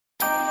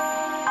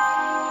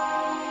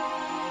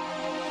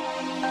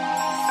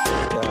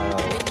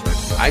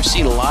I've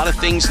seen a lot of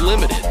things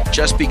limited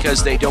just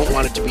because they don't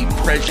want it to be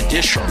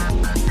prejudicial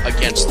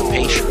against the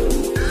patient.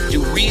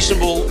 Do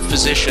reasonable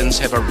physicians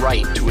have a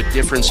right to a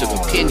difference of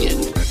opinion?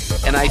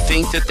 And I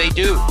think that they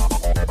do.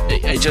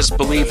 I just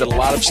believe that a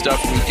lot of stuff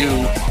we do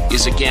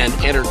is, again,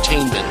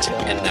 entertainment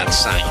and not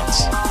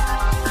science.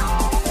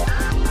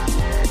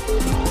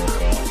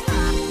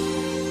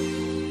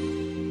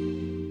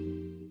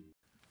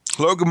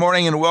 Hello, good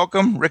morning, and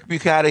welcome. Rick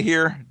Bucata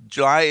here.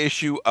 July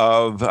issue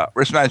of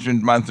Risk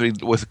Management Monthly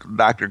with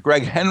Dr.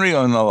 Greg Henry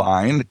on the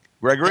line.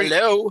 Gregory?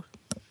 Hello.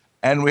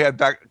 And we have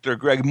Dr.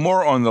 Greg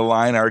Moore on the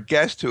line, our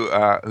guest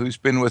who's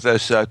been with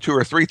us 2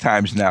 or 3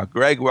 times now.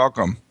 Greg,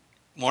 welcome.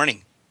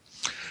 Morning.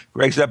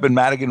 Greg's up in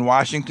Madigan,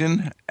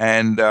 Washington,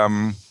 and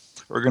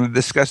we're going to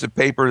discuss a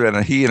paper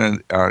that he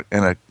and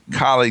a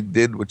colleague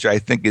did, which I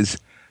think is,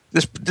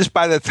 just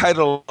by the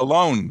title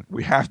alone,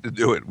 we have to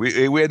do it.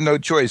 We had no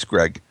choice,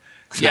 Greg.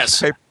 Yes.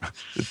 The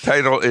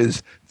title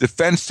is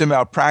Defense to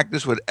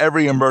Malpractice, What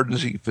Every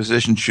Emergency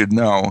Physician Should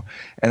Know.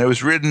 And it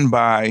was written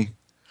by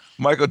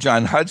Michael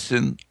John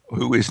Hudson,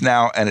 who is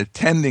now an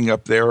attending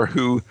up there,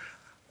 who,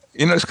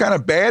 it's kind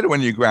of bad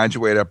when you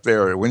graduate up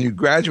there. When you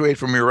graduate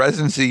from your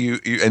residency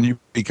you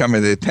become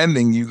an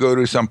attending, you go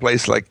to some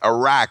place like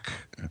Iraq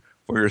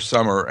for your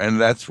summer. And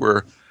that's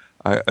where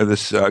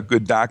this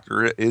good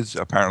doctor is,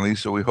 apparently.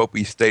 So we hope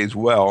he stays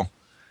well.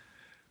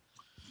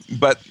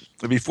 But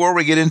before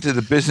we get into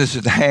the business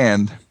at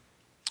hand,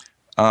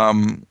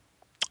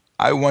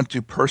 I want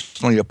to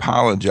personally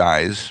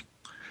apologize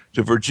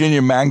to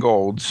Virginia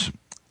Mangolds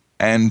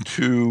and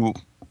to,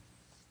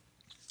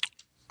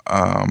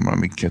 let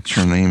me get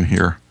her name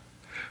here,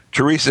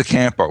 Teresa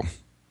Campo.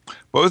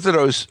 Both of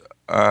those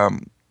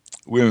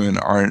women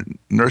are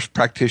nurse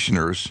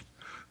practitioners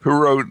who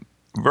wrote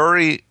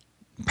very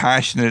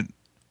passionate,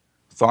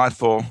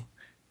 thoughtful,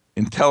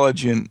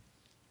 intelligent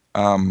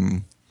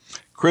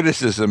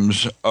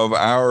criticisms of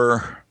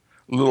our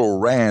little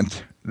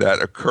rant that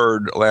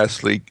occurred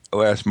last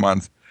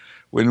month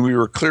when we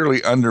were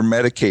clearly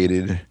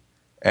under-medicated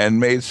and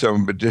made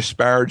some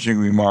disparaging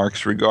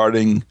remarks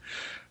regarding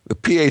the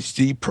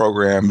PhD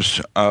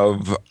programs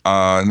of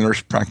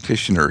nurse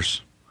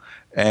practitioners.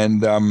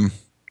 And,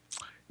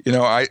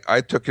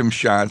 I took him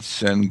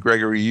shots, and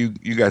Gregory,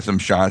 you got some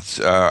shots.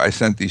 I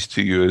sent these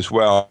to you as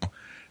well.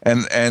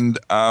 And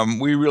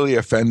we really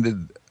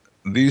offended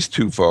these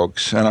two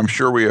folks, and I'm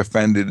sure we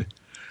offended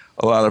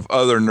a lot of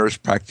other nurse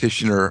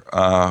practitioner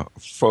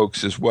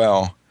folks as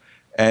well.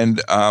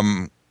 And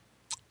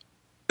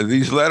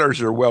these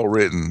letters are well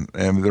written,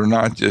 and they're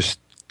not just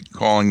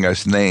calling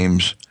us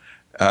names.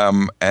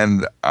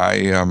 And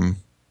I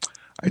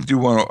do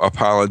want to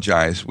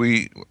apologize.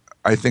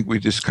 I think we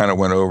just kind of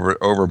went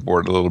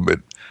overboard a little bit.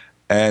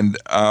 And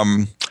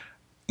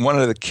one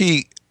of the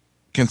key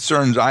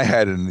concerns I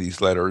had in these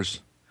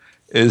letters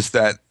is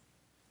that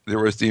there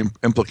was the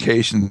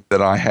implication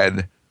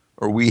that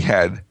we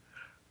had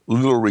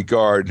little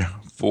regard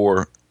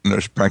for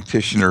nurse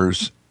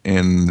practitioners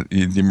in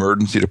the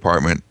emergency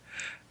department.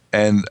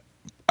 And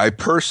I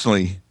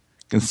personally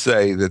can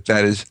say that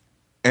is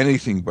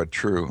anything but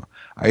true.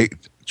 I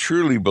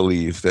truly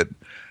believe that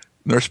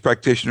nurse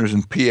practitioners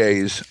and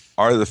PAs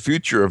are the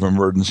future of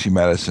emergency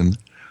medicine.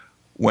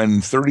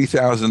 When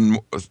 30,000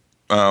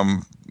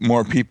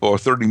 more people, or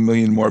 30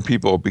 million more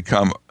people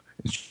become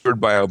insured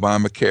by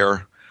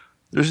Obamacare,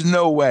 there's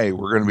no way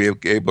we're going to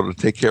be able to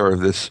take care of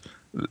this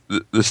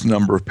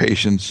number of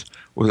patients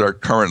with our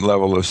current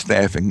level of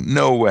staffing.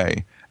 No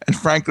way. And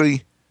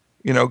frankly,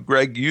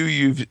 Greg,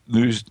 you've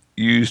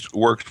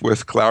worked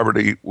with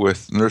collaboratively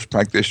with nurse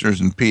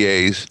practitioners and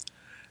PAs,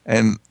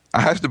 and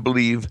I have to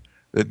believe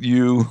that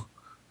you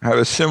have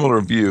a similar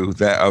view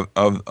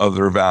of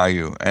their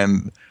value.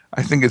 And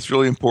I think it's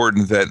really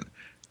important that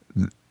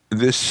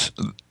these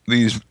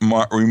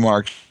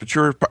remarks,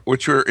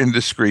 which are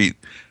indiscreet,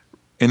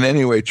 in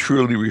any way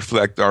truly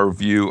reflect our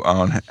view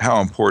on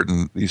how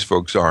important these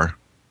folks are.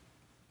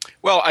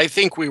 Well, I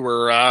think we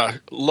were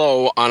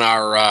low on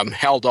our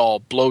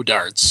Haldol blow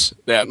darts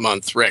that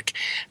month, Rick.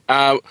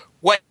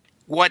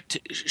 What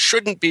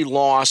shouldn't be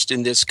lost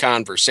in this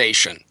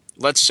conversation,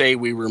 let's say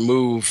we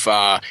remove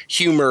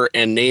humor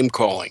and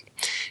name-calling,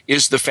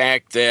 is the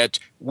fact that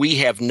we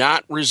have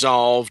not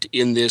resolved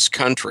in this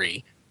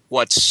country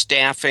what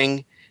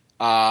staffing,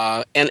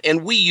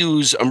 and we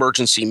use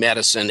emergency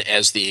medicine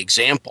as the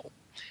example.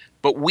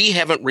 But we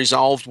haven't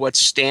resolved what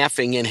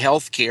staffing in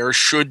healthcare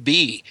should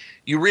be.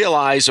 You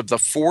realize of the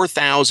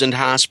 4,000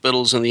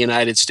 hospitals in the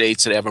United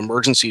States that have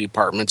emergency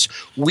departments,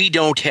 we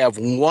don't have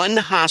one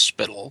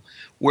hospital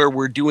where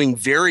we're doing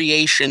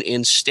variation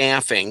in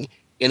staffing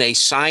in a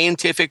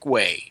scientific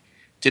way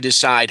to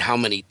decide how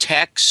many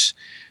techs,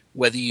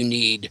 whether you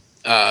need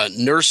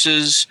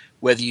nurses,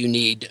 whether you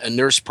need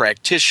nurse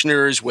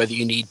practitioners, whether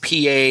you need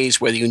PAs,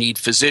 whether you need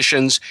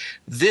physicians.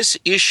 This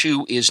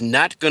issue is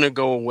not going to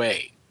go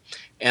away.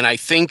 And I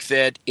think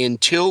that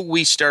until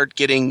we start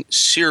getting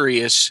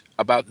serious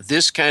about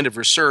this kind of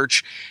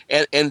research,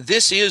 and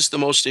this is the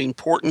most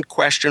important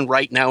question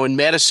right now in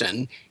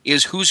medicine,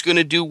 is who's going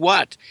to do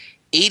what?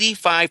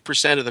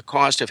 85% of the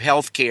cost of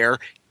healthcare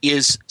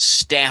is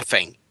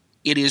staffing.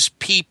 It is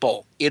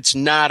people. It's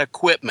not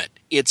equipment.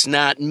 It's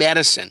not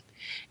medicine.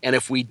 And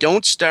if we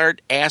don't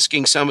start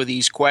asking some of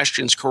these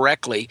questions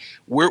correctly,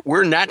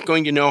 we're not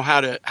going to know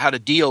how to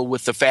deal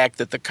with the fact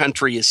that the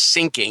country is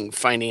sinking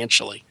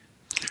financially.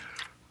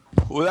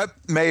 Well,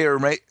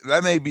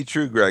 that may be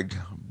true, Greg,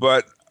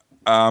 but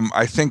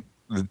I think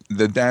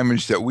the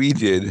damage that we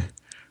did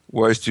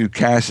was to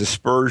cast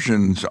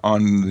aspersions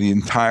on the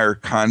entire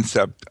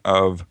concept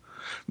of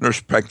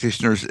nurse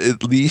practitioners,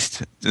 at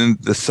least in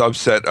the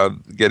subset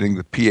of getting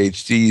the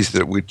PhDs,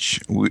 that which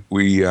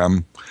we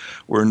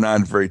were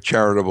not very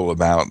charitable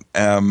about,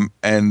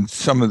 and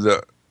some of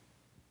the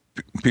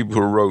people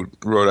who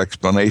wrote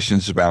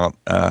explanations about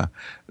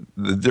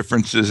the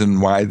differences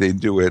and why they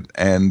do it.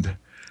 And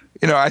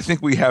I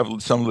think we have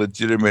some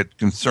legitimate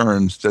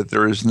concerns that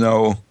there is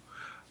no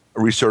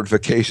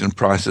recertification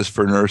process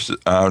for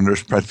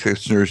nurse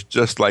practitioners,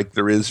 just like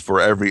there is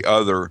for every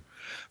other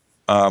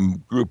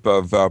group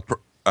of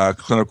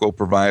clinical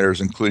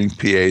providers, including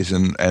PAs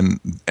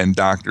and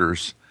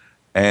doctors.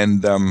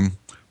 And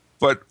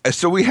but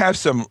so we have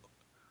some,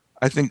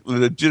 I think,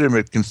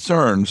 legitimate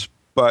concerns,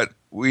 but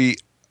we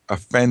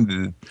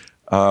offended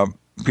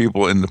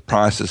people in the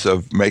process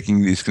of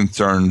making these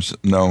concerns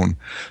known.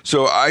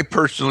 So I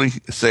personally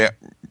say,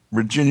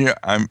 Virginia,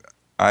 I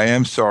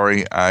am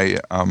sorry. I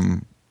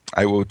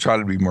will try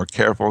to be more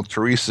careful.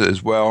 Teresa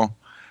as well,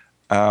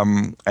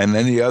 and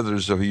any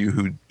others of you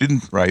who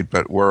didn't write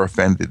but were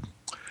offended.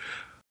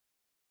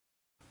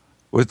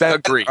 With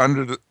that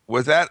under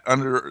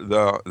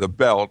the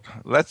belt,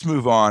 let's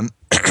move on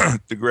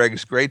to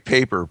Greg's great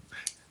paper,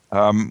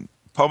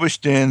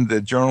 published in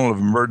the Journal of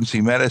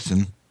Emergency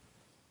Medicine.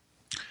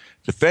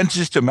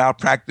 Defenses to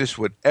malpractice: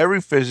 what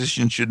every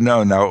physician should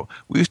know. Now,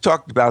 we've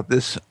talked about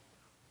this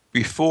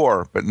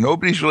before, but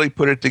nobody's really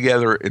put it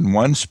together in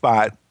one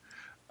spot.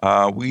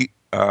 We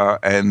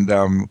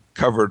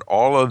covered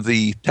all of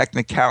the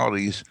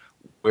technicalities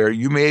where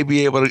you may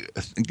be able to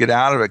get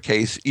out of a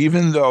case,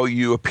 even though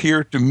you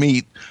appear to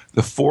meet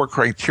the 4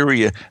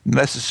 criteria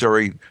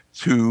necessary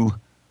to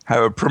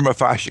have a prima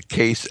facie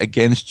case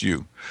against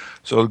you.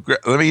 So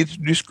let me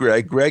introduce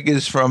Greg. Greg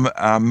is from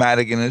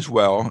Madigan as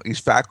well. He's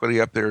faculty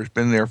up there. He's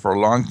been there for a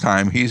long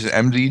time. He's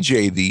an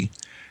MD-JD.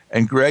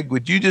 And Greg,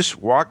 would you just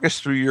walk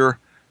us through your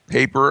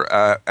paper?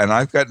 And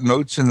I've got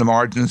notes in the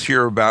margins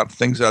here about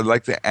things I'd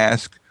like to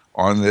ask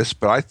on this,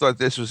 but I thought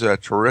this was a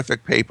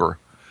terrific paper.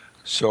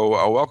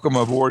 So welcome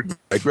aboard.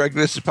 Greg,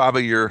 this is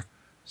probably your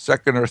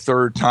second or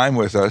third time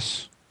with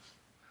us.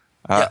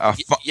 I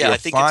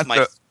think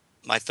it's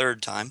my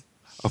third time.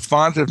 A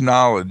font of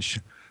knowledge.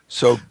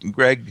 So,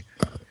 Greg,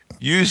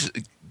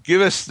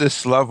 give us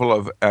this level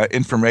of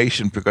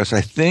information, because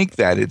I think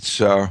that it's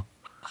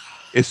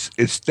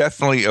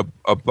definitely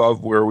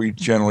above where we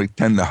generally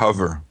tend to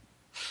hover.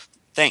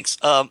 Thanks.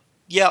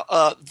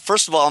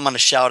 First of all, I'm going to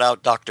shout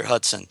out Dr.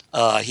 Hudson.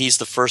 He's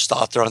the first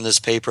author on this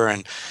paper,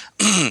 and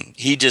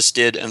he just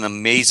did an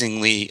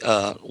amazingly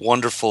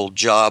wonderful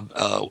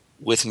job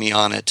with me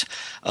on it.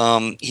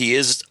 He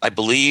is, I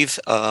believe,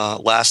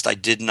 last I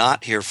did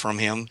not hear from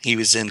him, he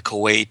was in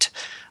Kuwait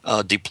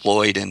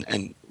deployed,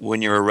 and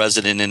when you're a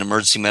resident in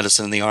emergency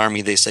medicine in the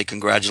Army, they say,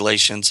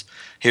 congratulations,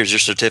 here's your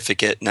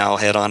certificate, now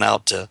head on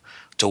out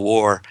to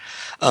war.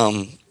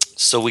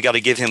 So we got to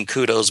give him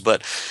kudos.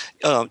 But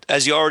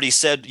as you already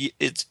said,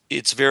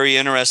 it's very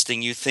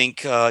interesting. You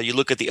think you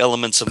look at the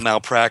elements of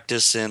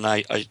malpractice, and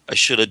I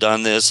should have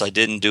done this. I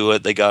didn't do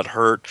it. They got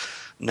hurt.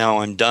 Now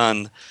I'm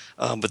done.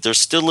 But there's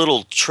still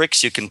little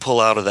tricks you can pull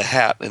out of the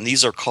hat, and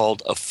these are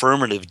called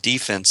affirmative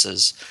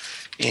defenses.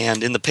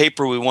 And in the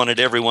paper, we wanted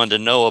everyone to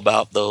know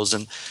about those.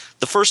 And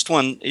the first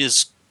one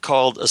is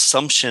called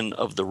assumption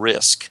of the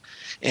risk.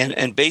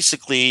 And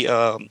basically,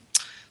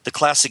 the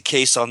classic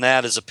case on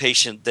that is a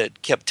patient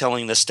that kept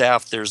telling the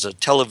staff there's a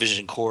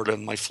television cord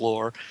on my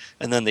floor,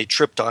 and then they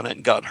tripped on it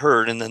and got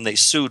hurt, and then they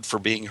sued for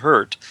being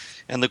hurt.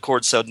 And the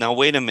court said, now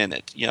wait a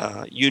minute,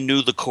 you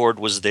knew the cord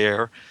was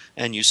there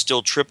and you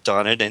still tripped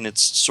on it, and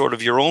it's sort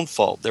of your own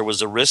fault. There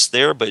was a risk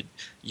there, but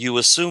you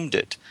assumed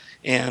it.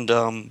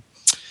 And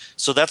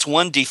so that's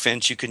one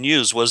defense you can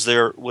use.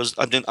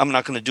 I'm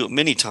not going to do it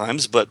many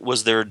times, but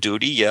was there a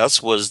duty?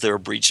 Yes. Was there a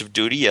breach of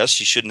duty? Yes.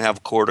 You shouldn't have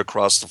a cord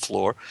across the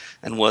floor.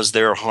 And was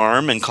there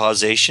harm and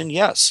causation?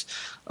 Yes.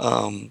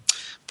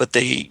 But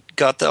they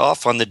got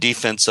off on the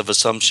defense of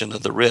assumption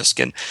of the risk.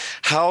 And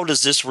how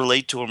does this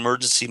relate to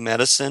emergency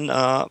medicine?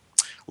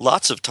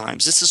 Lots of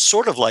times. This is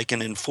sort of like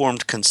an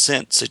informed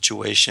consent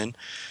situation,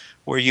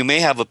 where you may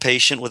have a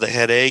patient with a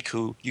headache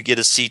who you get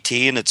a CT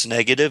and it's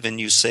negative, and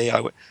you say,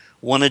 I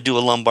want to do a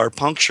lumbar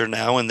puncture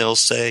now, and they'll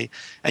say,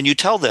 and you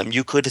tell them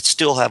you could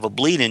still have a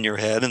bleed in your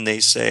head, and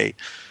they say,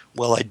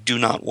 well, I do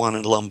not want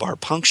a lumbar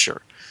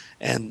puncture.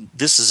 And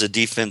this is a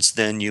defense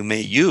then you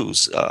may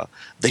use.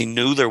 They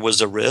knew there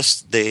was a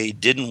risk, they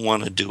didn't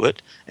want to do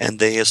it, and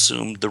they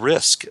assumed the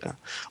risk.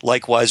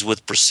 Likewise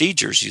with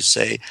procedures, you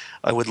say,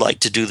 I would like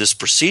to do this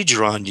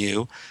procedure on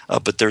you,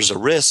 but there's a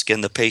risk,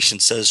 and the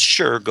patient says,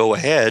 sure, go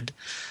ahead.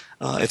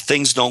 If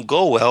things don't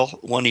go well,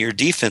 one of your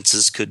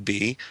defenses could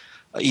be,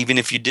 even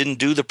if you didn't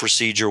do the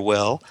procedure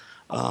well,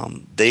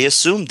 they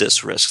assumed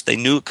this risk. They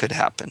knew it could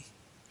happen.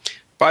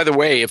 By the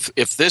way,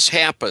 if this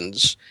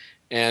happens,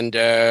 and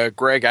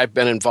Greg, I've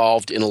been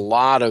involved in a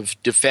lot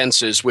of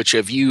defenses which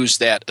have used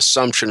that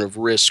assumption of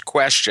risk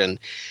question.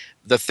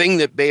 The thing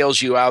that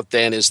bails you out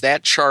then is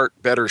that chart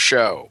better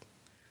show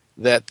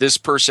that this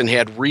person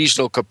had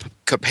reasonable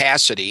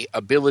capacity,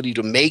 ability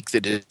to make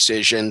the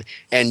decision,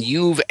 and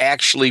you've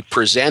actually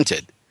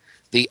presented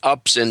the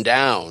ups and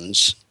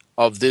downs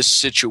of this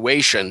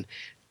situation.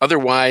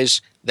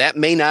 Otherwise, that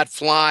may not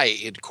fly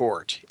in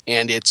court,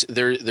 and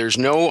there's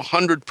no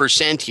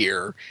 100%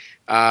 here,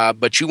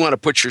 but you want to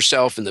put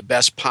yourself in the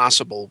best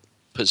possible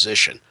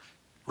position.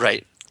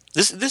 Right.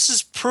 This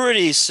is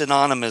pretty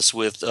synonymous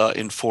with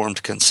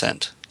informed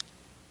consent.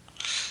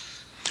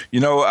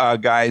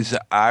 Guys,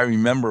 I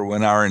remember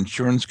when our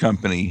insurance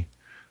company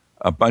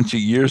a bunch of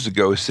years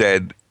ago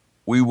said,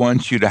 we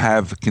want you to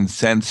have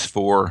consents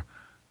for,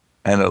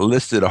 and it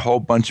listed a whole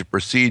bunch of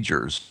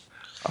procedures,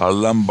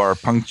 lumbar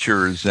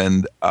punctures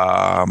and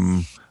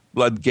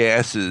blood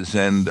gases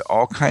and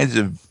all kinds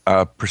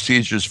of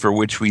procedures for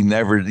which we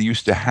never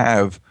used to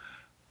have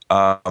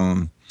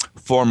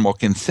formal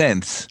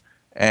consents.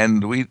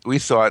 And we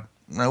thought,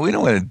 no, we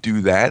don't want to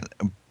do that.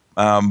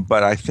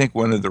 But I think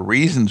one of the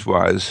reasons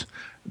was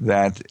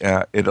that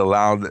it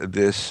allowed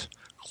this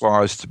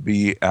clause to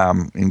be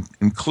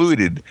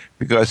included,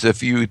 because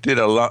if you did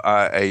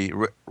a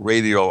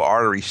radial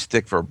artery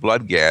stick for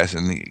blood gas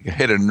and you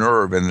hit a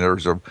nerve and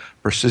there's a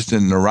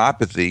persistent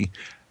neuropathy,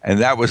 and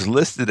that was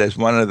listed as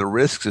one of the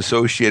risks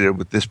associated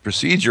with this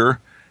procedure,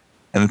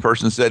 and the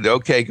person said,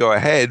 okay, go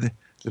ahead,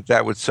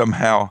 that would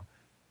somehow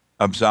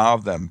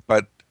absolve them.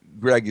 But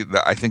Greg,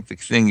 I think the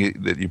thing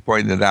that you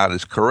pointed out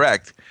is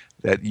correct,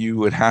 that you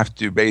would have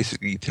to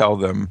basically tell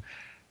them,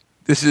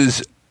 this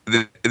is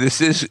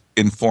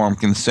informed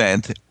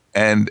consent,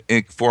 and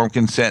informed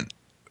consent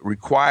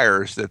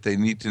requires that they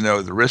need to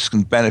know the risks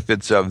and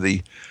benefits of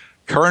the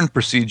current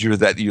procedure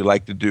that you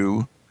like to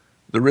do,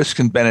 the risks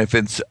and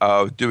benefits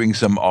of doing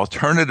some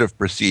alternative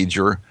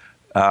procedure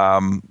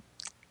in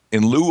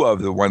lieu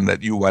of the one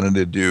that you wanted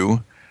to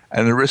do,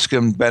 and the risks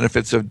and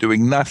benefits of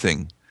doing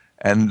nothing.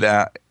 And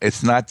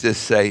it's not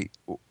just say,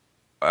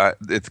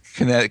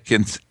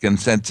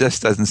 consent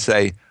just doesn't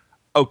say,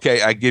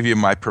 okay, I give you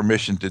my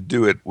permission to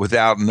do it,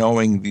 without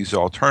knowing these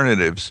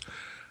alternatives.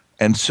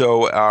 And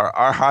so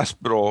our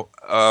hospital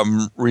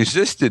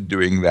resisted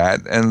doing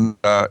that, and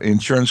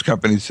insurance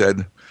company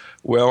said,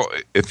 well,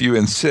 if you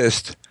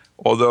insist,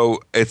 although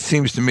it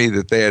seems to me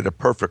that they had a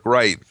perfect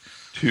right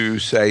to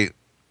say,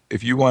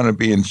 if you want to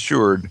be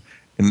insured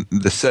in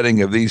the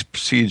setting of these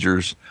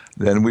procedures,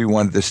 then we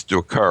want this to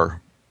occur.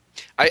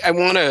 I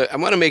want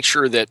to make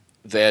sure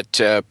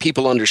that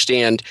people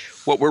understand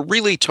what we're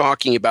really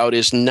talking about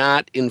is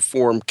not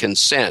informed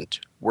consent.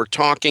 We're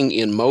talking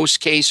in most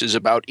cases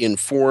about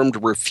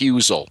informed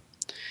refusal.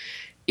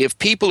 If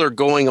people are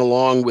going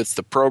along with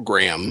the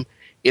program,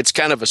 it's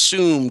kind of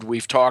assumed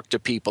we've talked to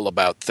people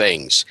about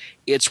things.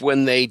 It's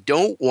when they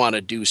don't want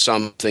to do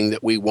something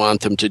that we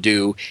want them to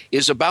do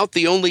is about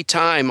the only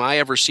time I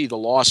ever see the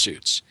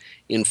lawsuits.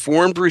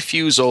 Informed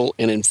refusal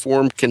and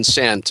informed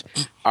consent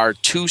are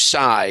two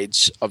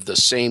sides of the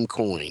same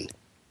coin.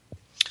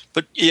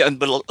 But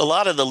a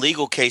lot of the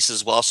legal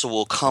cases also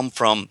will come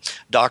from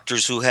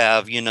doctors who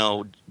have,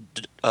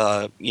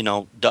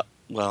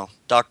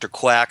 Dr.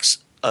 Quack's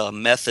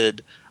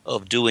method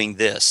of doing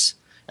this,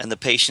 and the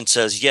patient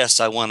says, "Yes,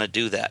 I want to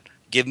do that.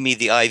 Give me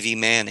the IV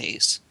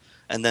mayonnaise,"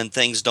 and then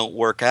things don't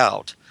work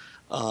out.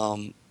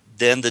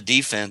 Then the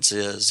defense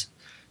is,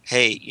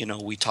 "Hey,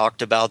 we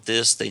talked about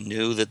this. They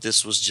knew that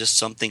this was just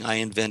something I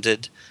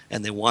invented,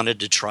 and they wanted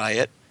to try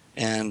it."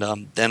 And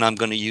then I'm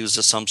going to use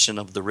assumption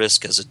of the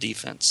risk as a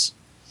defense.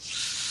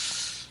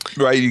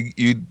 Right.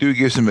 You do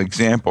give some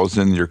examples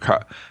in your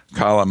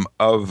column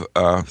of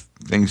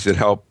things that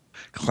help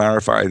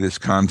clarify this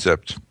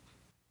concept.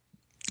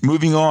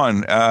 Moving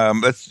on,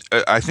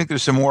 I think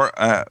there's some more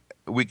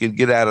we could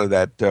get out of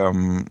that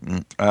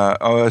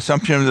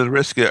assumption of the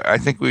risk. I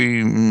think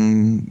we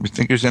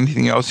think there's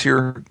anything else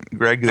here,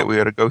 Greg, that we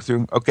ought to go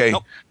through. Okay.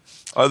 Nope.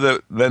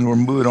 Then we're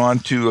moving on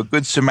to a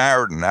good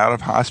Samaritan, out of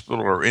hospital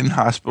or in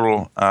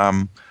hospital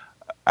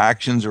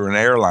actions or in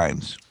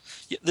airlines.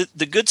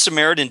 The Good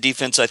Samaritan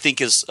defense, I think,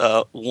 is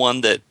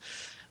one that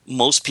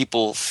most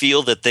people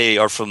feel that they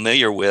are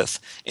familiar with.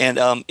 And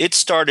it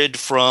started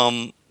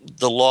from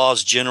the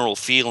law's general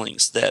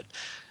feelings that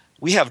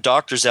we have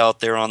doctors out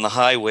there on the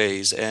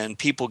highways and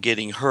people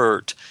getting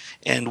hurt,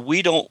 and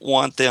we don't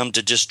want them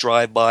to just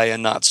drive by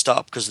and not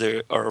stop because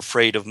they are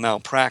afraid of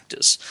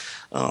malpractice.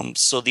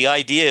 So the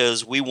idea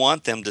is we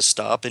want them to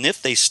stop, and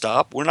if they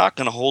stop, we're not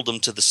going to hold them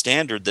to the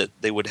standard that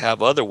they would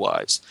have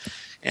otherwise.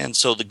 And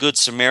so the Good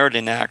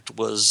Samaritan Act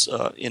was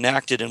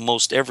enacted in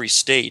most every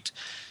state,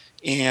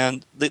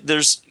 and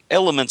there's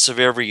elements of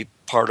every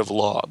part of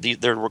law.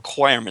 There are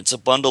requirements, a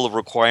bundle of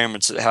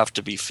requirements that have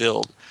to be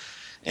filled.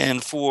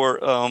 And for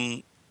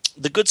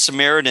the Good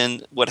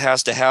Samaritan, what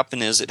has to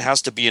happen is it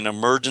has to be an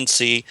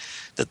emergency,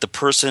 that the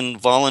person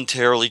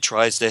voluntarily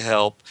tries to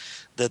help,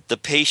 that the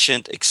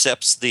patient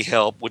accepts the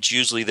help, which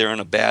usually they're in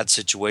a bad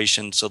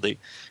situation, so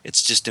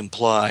it's just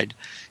implied,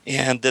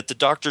 and that the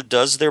doctor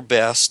does their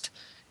best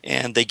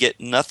and they get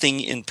nothing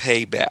in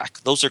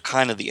payback. Those are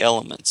kind of the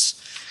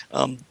elements.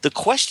 The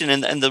question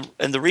and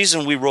the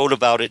reason we wrote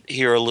about it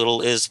here a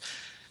little is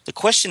the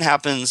question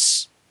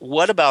happens,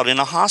 what about in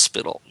a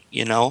hospital?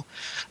 When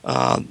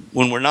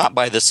we're not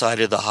by the side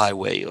of the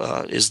highway,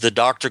 is the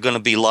doctor going to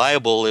be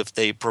liable if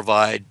they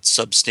provide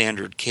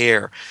substandard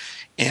care?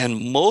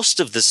 And most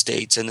of the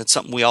states, and it's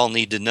something we all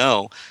need to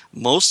know,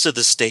 most of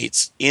the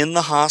states in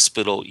the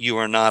hospital, you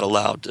are not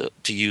allowed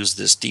to use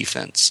this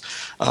defense.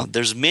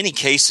 There's many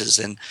cases,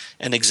 and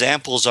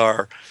examples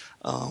are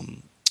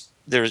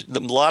there's a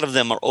lot of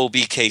them are OB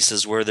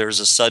cases where there's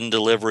a sudden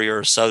delivery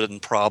or a sudden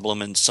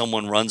problem, and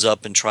someone runs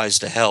up and tries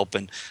to help,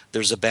 and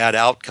there's a bad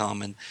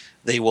outcome, and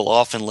they will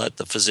often let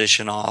the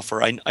physician off.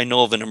 Or I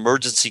know of an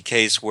emergency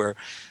case where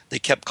they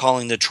kept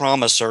calling the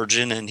trauma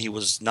surgeon and he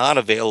was not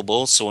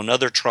available, so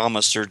another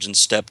trauma surgeon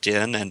stepped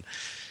in and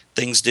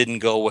things didn't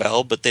go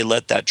well, but they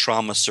let that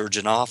trauma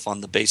surgeon off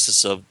on the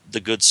basis of the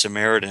Good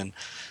Samaritan.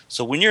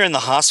 So when you're in the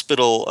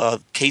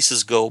hospital,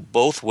 cases go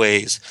both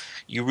ways.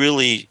 You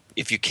really,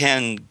 if you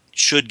can,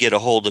 should get a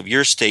hold of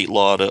your state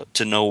law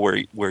to know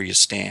where you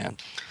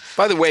stand.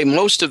 By the way,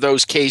 most of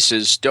those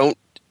cases don't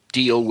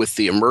deal with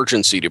the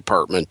emergency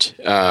department,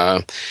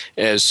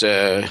 as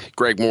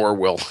Greg Moore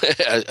will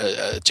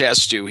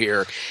attest to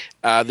here.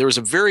 There was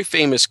a very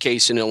famous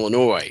case in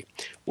Illinois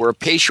where a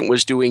patient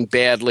was doing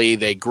badly.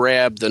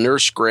 The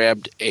nurse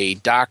grabbed a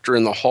doctor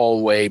in the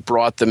hallway,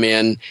 brought them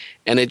in,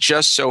 and it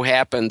just so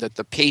happened that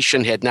the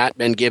patient had not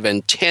been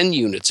given 10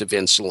 units of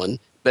insulin,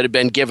 but had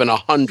been given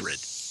 100.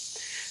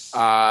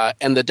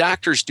 And the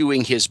doctor's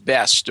doing his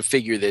best to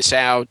figure this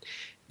out.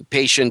 The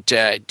patient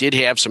did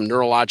have some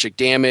neurologic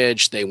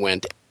damage. They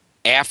went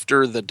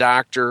after the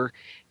doctor,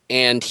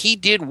 and he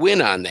did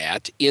win on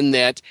that in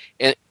that,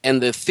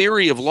 and the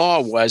theory of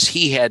law was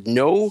he had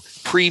no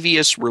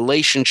previous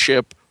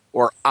relationship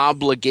or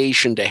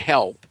obligation to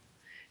help,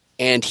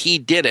 and he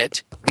did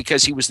it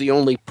because he was the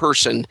only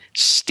person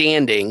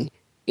standing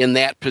in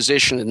that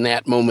position in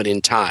that moment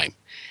in time.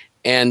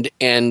 And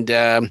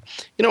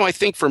I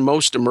think for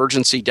most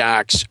emergency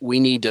docs,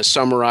 we need to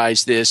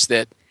summarize this,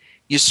 that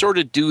you sort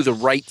of do the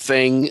right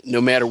thing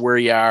no matter where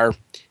you are,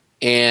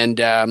 and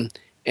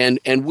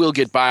we'll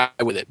get by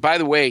with it. By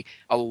the way,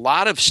 a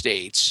lot of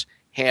states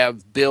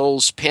have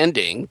bills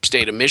pending.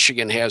 State of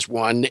Michigan has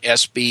one,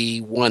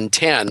 SB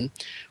 110,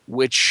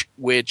 which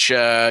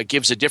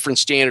gives a different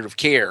standard of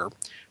care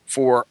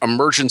for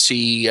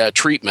emergency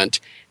treatment.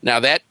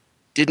 Now, that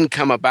didn't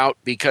come about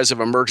because of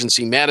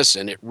emergency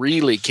medicine. It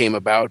really came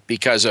about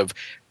because of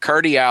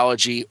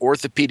cardiology,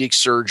 orthopedic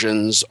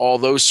surgeons, all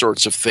those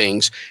sorts of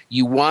things.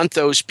 You want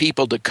those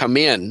people to come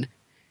in,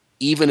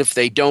 even if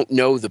they don't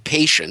know the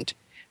patient,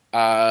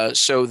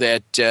 so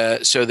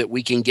that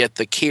we can get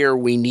the care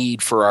we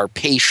need for our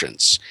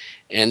patients.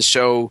 And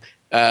so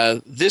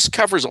this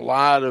covers a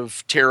lot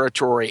of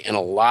territory and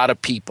a lot of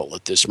people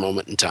at this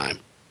moment in time.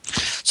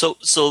 So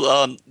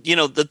some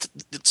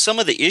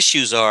of the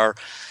issues are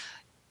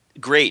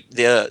great.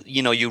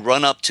 You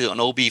run up to an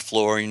OB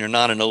floor and you're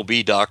not an OB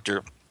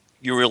doctor.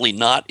 You're really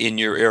not in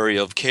your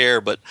area of care,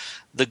 but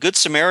the Good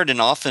Samaritan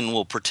often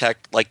will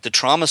protect, like the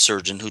trauma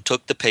surgeon who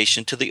took the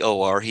patient to the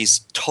OR. He's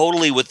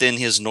totally within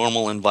his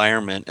normal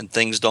environment and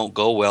things don't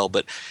go well,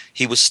 but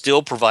he was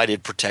still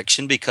provided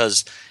protection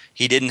because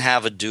he didn't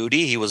have a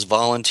duty. He was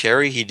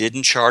voluntary. He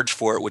didn't charge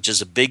for it, which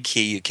is a big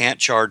key. You can't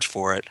charge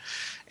for it.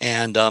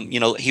 And,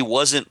 he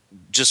wasn't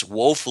just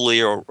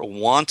woefully or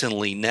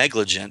wantonly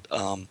negligent.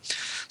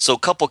 So a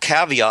couple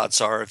caveats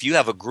are, if you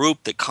have a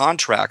group that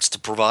contracts to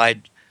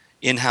provide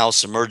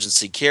in-house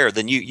emergency care,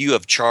 then you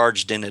have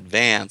charged in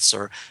advance,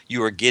 or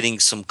you are getting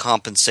some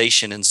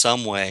compensation in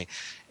some way,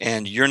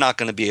 and you're not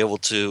going to be able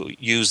to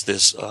use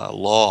this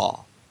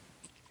law.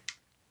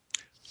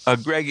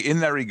 Greg, in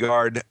that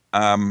regard,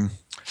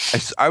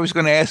 I was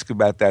going to ask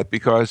about that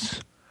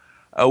because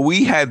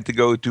we had to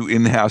go to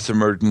in-house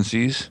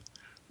emergencies.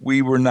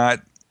 We were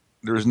not,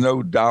 there was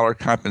no dollar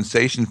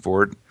compensation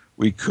for it.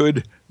 We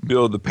could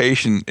bill the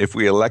patient if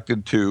we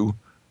elected to.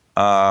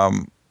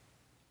 And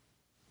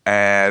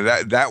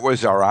that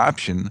was our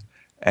option.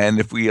 And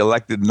if we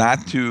elected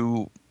not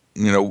to,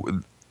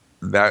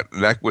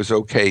 that was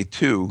okay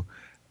too.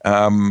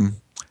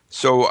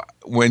 So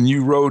when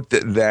you wrote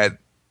that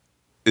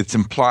it's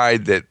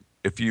implied that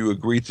if you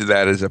agree to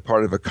that as a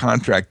part of a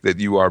contract that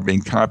you are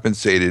being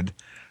compensated,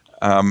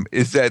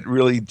 is that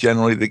really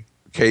generally the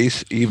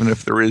case, even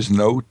if there is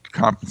no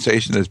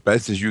compensation as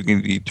best as you can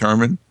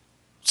determine?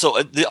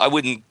 So I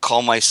wouldn't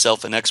call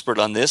myself an expert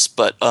on this,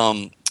 but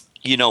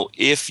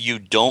if you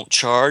don't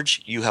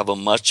charge, you have a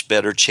much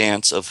better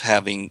chance of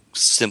having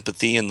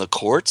sympathy in the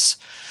courts.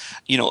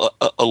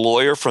 A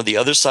lawyer from the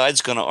other side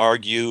is going to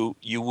argue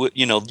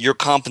your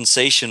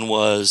compensation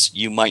was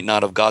you might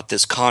not have got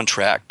this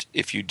contract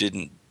if you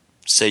didn't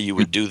say you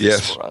would do this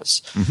Yes. for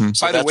us. Mm-hmm.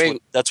 So By the way,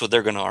 that's what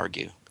they're going to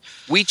argue.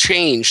 we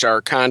changed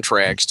our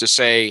contracts to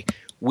say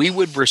we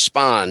would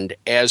respond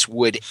as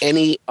would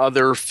any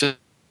other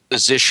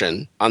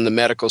physician on the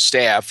medical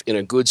staff in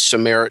a good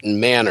Samaritan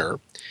manner.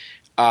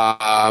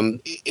 And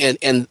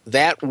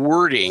that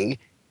wording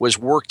was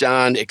worked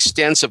on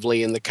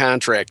extensively in the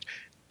contract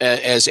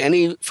as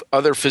any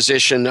other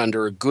physician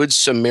under a good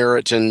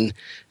Samaritan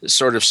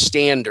sort of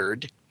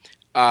standard,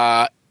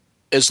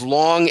 as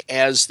long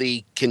as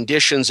the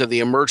conditions of the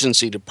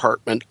emergency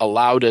department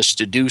allowed us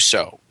to do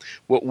so.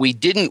 What we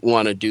didn't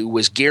want to do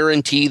was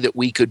guarantee that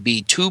we could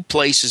be two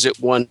places at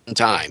one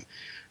time.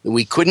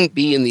 We couldn't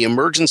be in the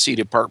emergency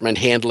department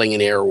handling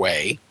an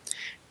airway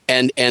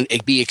and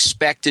be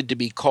expected to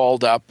be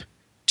called up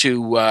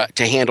to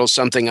handle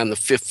something on the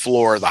fifth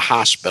floor of the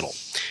hospital.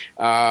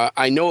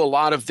 I know a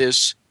lot of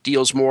this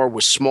deals more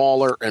with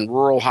smaller and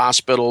rural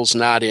hospitals,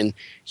 not in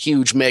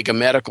huge mega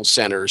medical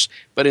centers.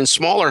 But in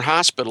smaller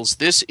hospitals,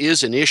 this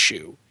is an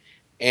issue,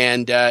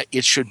 and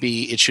it should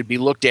be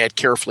looked at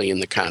carefully in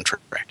the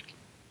contract.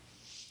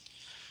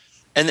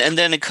 And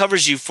then it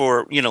covers you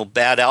for,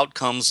 bad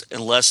outcomes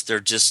unless they're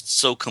just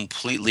so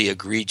completely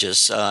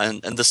egregious.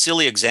 And the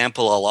silly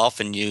example I'll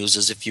often use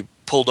is if you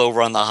pulled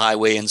over on the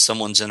highway and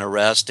someone's in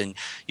arrest and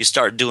you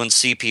start doing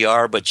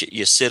CPR, but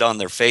you sit on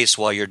their face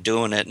while you're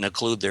doing it and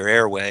occlude their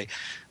airway,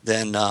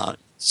 then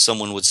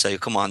someone would say,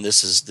 "Come on,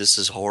 this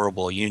is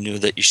horrible. You knew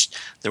that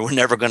they were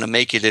never going to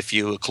make it if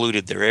you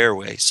occluded their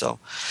airway." So,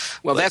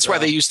 that's why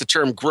they use the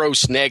term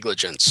gross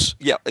negligence.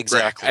 Yeah,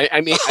 exactly.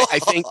 I mean, I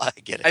think I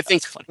get it. I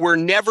think we're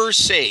never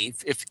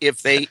safe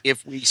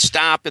if we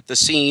stop at the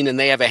scene and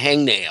they have a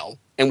hangnail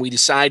and we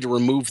decide to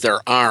remove their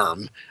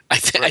arm.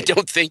 I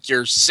don't think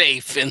you're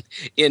safe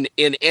in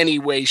any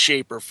way,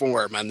 shape, or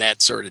form on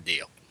that sort of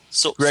deal.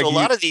 So, Greg, a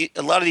lot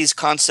of these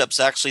concepts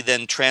actually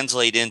then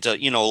translate into,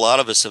 a lot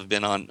of us have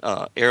been on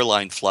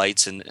airline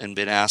flights and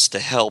been asked to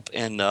help.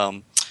 And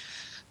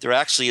there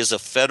actually is a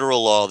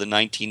federal law, the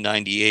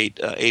 1998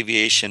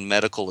 Aviation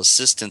Medical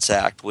Assistance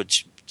Act,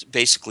 which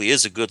basically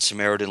is a Good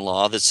Samaritan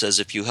law that says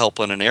if you help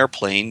on an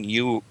airplane,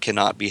 you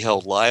cannot be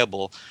held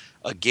liable.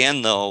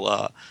 Again,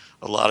 though,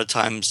 a lot of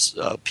times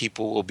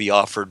people will be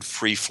offered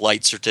free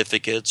flight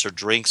certificates or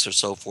drinks or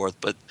so forth.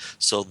 But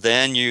so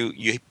then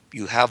you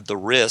have the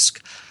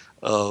risk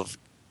of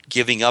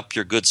giving up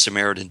your Good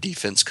Samaritan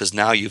defense because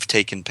now you've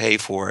taken pay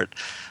for it.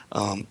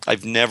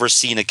 I've never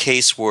seen a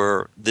case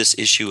where this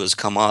issue has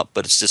come up,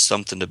 but it's just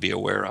something to be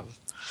aware of.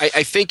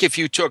 I think if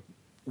you took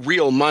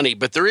real money,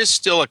 but there is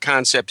still a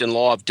concept in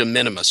law of de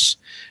minimis,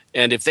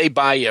 and if they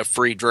buy you a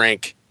free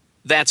drink,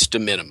 that's de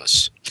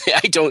minimis.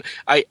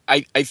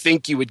 I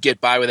think you would get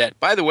by with that.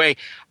 By the way,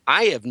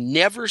 I have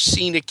never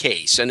seen a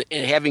case, and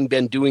having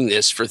been doing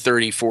this for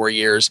 34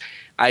 years,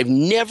 I've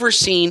never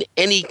seen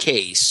any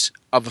case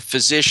of a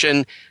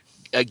physician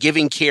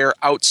giving care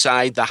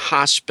outside the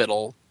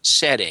hospital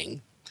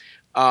setting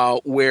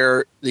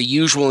where the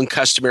usual and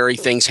customary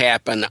things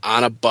happen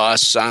on a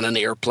bus, on an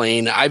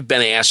airplane. I've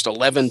been asked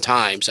 11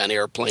 times on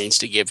airplanes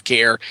to give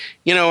care.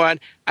 You know what?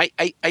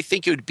 I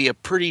think it would be a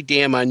pretty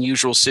damn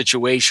unusual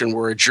situation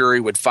where a jury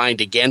would find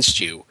against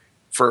you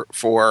for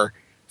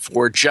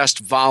just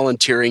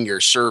volunteering your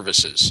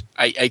services.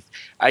 I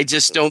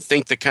just don't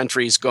think the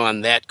country's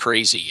gone that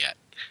crazy yet.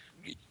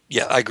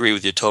 Yeah, I agree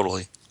with you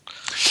totally.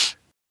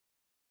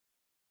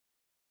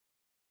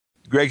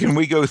 Greg, can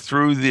we go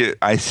through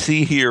I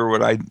see here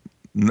what I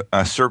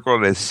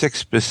circled as 6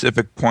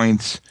 specific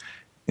points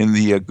in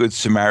the Good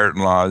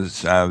Samaritan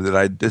laws that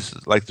I'd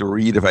just like to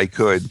read if I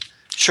could.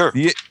 Sure.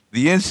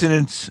 The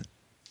incident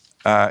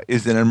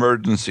is an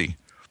emergency,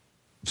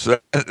 so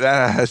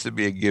that has to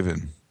be a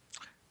given.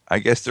 I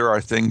guess there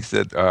are things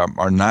that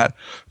are not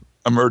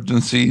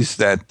emergencies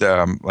that,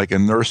 like a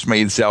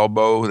nursemaid's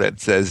elbow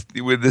that says,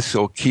 this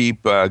will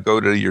keep,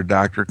 go to your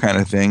doctor kind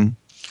of thing.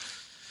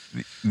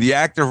 The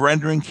act of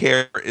rendering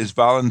care is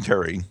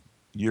voluntary.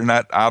 You're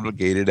not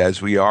obligated, as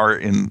we are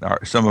in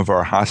some of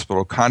our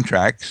hospital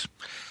contracts.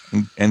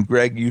 And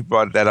Greg, you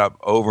brought that up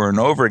over and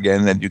over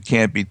again, that you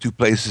can't be two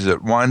places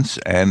at once.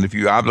 And if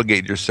you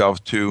obligate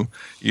yourself to,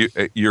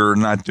 you're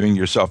not doing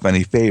yourself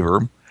any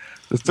favor.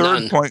 The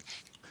third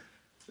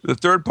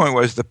point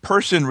was the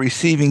person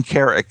receiving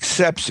care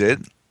accepts it,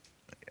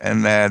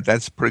 and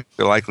that's pretty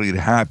likely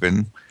to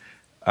happen.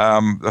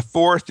 The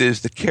fourth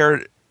is the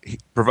care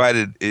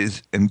provided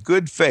is in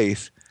good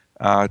faith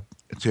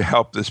to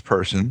help this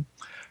person.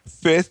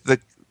 Fifth, the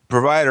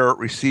provider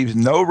receives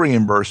no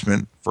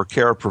reimbursement for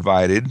care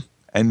provided.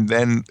 And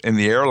then in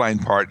the airline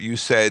part, you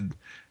said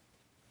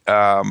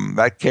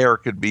that care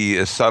could be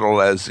as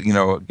subtle as,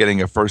 getting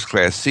a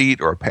first-class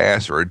seat or a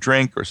pass or a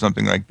drink or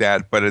something like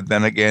that. But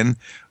then again,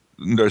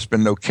 there's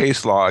been no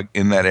case law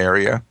in that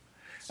area.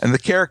 And the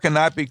care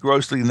cannot be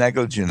grossly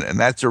negligent. And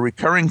that's a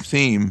recurring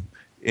theme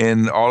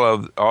in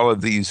all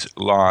of these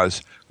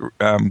laws.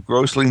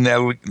 Grossly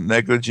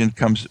negligent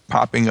comes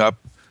popping up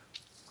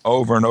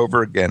over and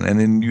over again.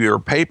 And in your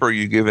paper,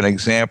 you give an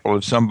example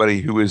of somebody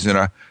who is in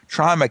a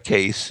trauma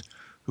case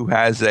who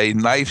has a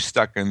knife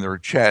stuck in their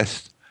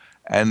chest,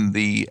 and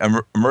the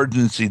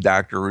emergency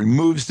doctor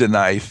removes the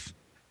knife,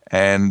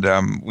 and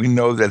we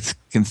know that's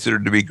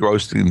considered to be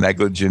grossly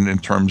negligent in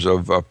terms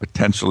of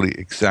potentially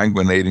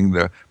exsanguinating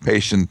the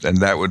patient, and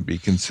that would be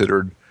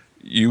considered.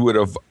 You would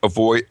have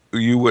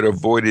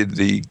avoided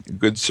the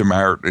Good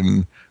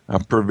Samaritan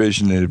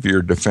provision of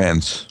your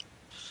defense.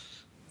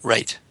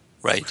 Right,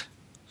 right.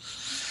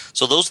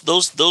 So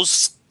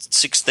those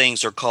six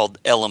things are called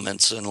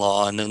elements in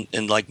law,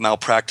 and like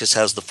malpractice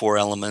has the four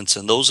elements,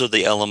 and those are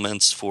the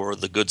elements for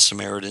the Good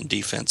Samaritan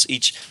defense.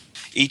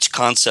 Each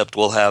concept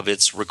will have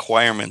its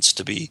requirements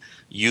to be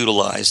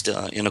utilized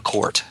in a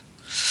court.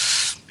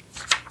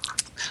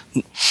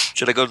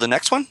 Should I go to the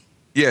next one?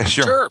 Yeah,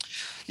 sure.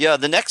 Yeah,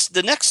 the next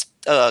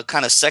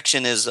kind of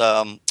section is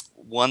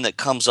one that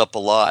comes up a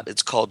lot.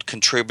 It's called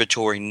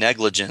contributory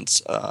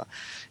negligence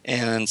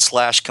and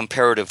 /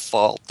 comparative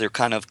fault. They're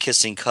kind of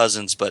kissing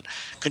cousins, but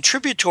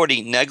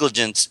contributory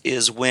negligence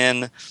is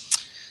when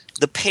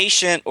the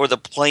patient or the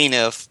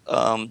plaintiff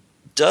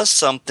does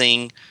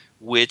something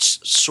which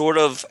sort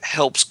of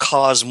helps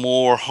cause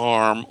more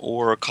harm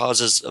or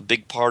causes a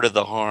big part of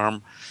the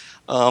harm.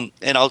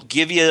 And I'll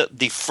give you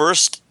the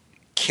first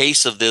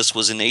case of this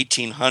was in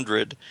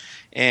 1800,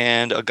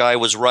 and a guy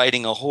was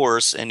riding a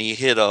horse and he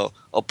hit a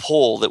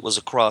pole that was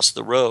across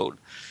the road.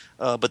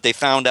 But they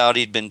found out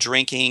he'd been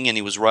drinking and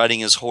he was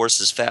riding his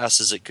horse as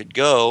fast as it could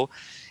go.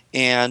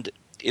 And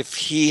if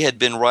he had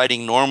been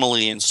riding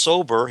normally and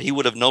sober, he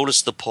would have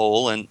noticed the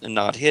pole and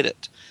not hit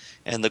it.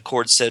 And the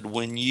court said,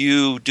 when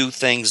you do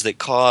things that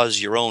cause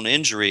your own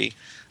injury,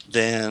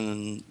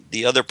 then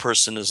the other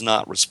person is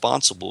not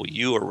responsible.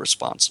 You are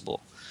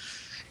responsible.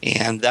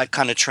 And that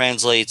kind of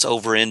translates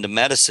over into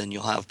medicine.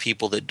 You'll have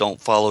people that don't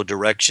follow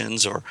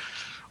directions or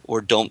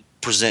don't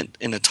present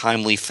in a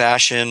timely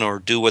fashion or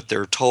do what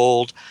they're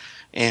told.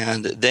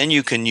 And then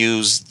you can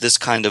use this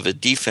kind of a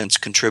defense,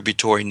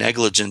 contributory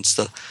negligence.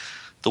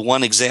 The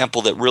one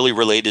example that really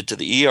related to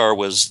the ER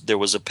was there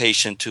was a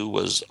patient who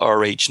was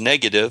Rh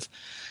negative,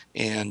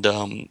 and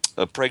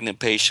a pregnant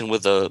patient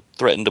with a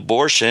threatened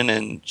abortion,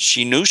 and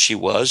she knew she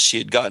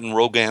had gotten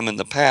Rogam in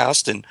the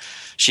past, and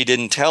she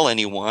didn't tell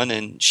anyone,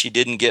 and she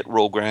didn't get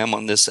Rogam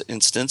on this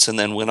instance, and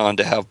then went on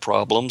to have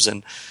problems.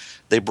 And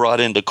they brought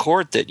into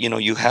court that,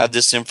 you had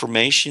this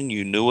information,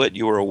 you knew it,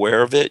 you were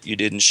aware of it, you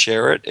didn't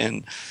share it,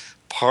 and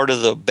part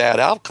of the bad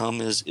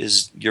outcome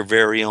is your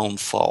very own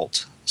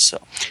fault. So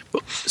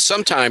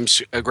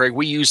sometimes, Greg,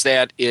 we use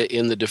that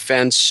in the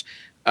defense.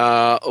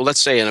 Let's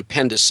say an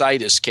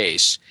appendicitis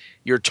case.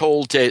 You're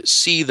told to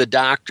see the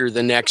doctor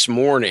the next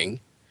morning,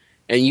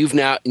 and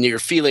you're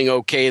feeling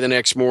okay the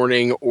next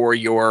morning, or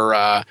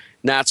you're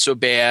not so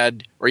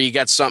bad, or you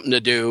got something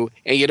to do,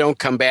 and you don't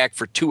come back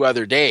for 2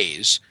 other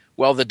days.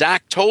 Well, the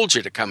doc told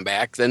you to come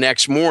back the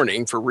next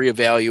morning for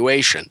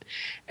reevaluation.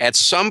 At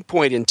some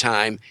point in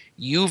time,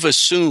 you've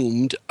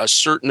assumed a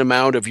certain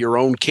amount of your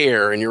own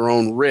care and your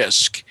own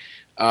risk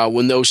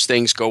when those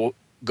things go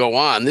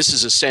on. This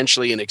is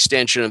essentially an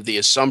extension of the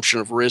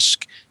assumption of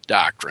risk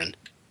doctrine.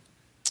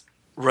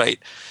 Right.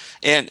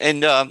 And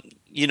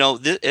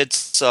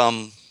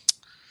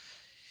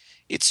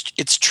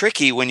it's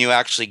tricky when you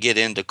actually get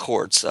into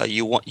courts.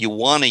 You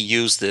want to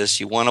use this.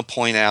 You want to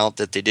point out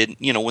that they didn't,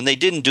 when they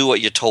didn't do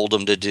what you told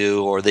them to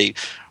do, or they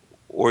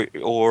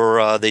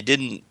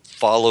didn't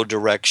follow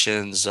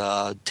directions,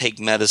 take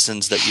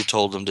medicines that you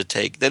told them to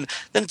take, then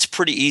it's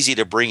pretty easy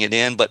to bring it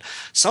in. But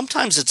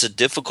sometimes it's a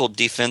difficult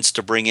defense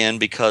to bring in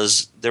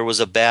because there was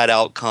a bad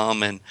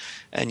outcome, and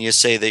you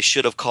say they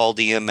should have called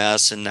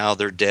EMS and now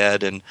they're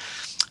dead. And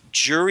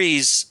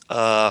juries,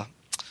 they're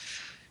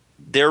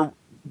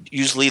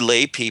usually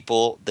lay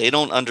people. They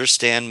don't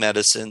understand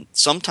medicine.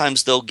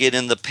 Sometimes they'll get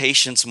in the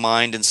patient's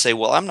mind and say,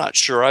 well, I'm not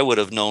sure I would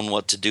have known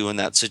what to do in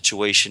that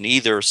situation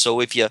either.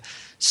 So if you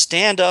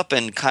stand up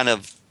and kind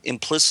of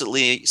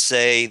implicitly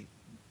say,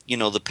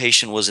 the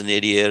patient was an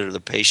idiot or the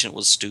patient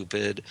was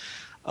stupid,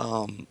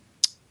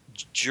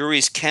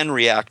 juries can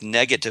react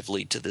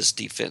negatively to this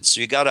defense. So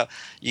you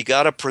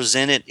gotta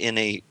present it in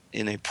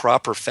a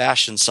proper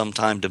fashion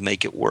sometime to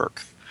make it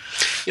work.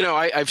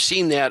 I've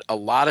seen that a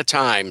lot of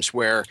times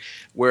where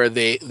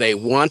they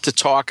want to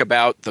talk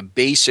about the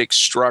basic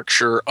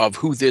structure of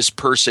who this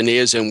person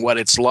is and what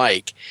it's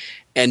like.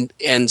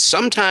 And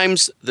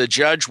sometimes the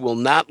judge will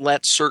not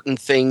let certain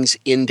things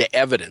into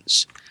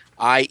evidence,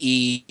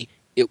 i.e.,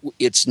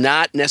 it's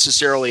not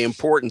necessarily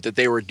important that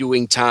they were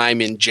doing time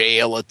in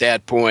jail at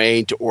that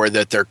point or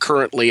that they're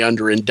currently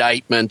under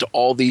indictment,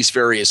 all these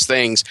various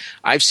things.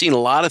 I've seen a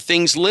lot of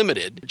things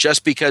limited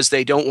just because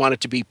they don't want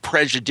it to be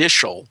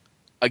prejudicial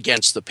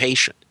against the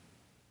patient.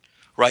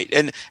 Right,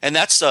 and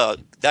that's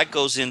that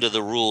goes into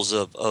the rules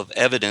of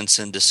evidence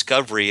and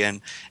discovery,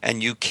 and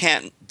you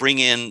can't bring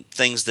in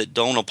things that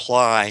don't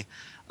apply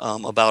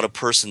about a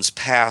person's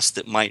past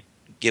that might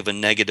give a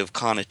negative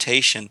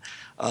connotation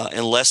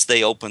unless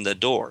they open the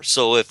door.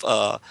 So if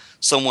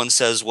someone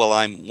says, well,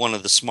 I'm one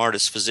of the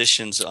smartest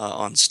physicians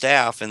on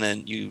staff, and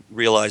then you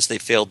realize they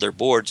failed their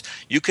boards,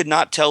 you could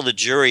not tell the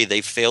jury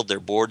they failed their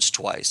boards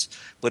twice.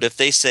 But if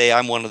they say,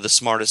 I'm one of the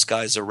smartest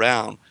guys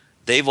around,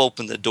 they've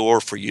opened the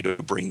door for you to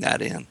bring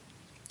that in.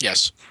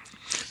 Yes.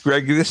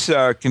 Greg, this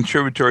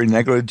contributory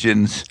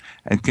negligence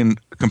and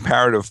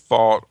comparative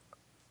fault,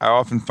 I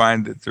often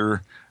find that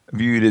they're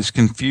viewed as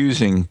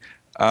confusing.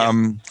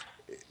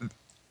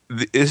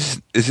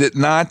 Is it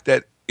not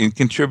that in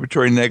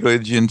contributory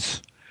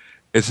negligence,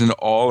 it's an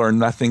all or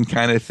nothing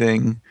kind of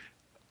thing,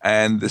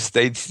 and the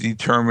states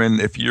determine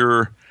if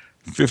you're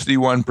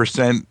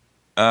 51%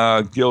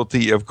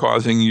 guilty of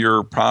causing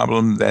your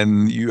problem,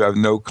 then you have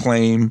no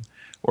claim,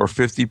 or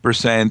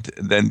 50%,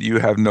 then you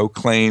have no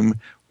claim.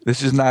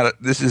 This is not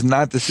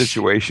the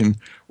situation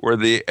where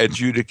they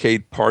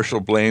adjudicate partial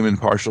blame and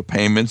partial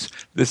payments.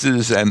 This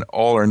is an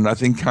all or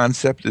nothing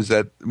concept. Is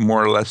that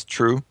more or less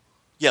true?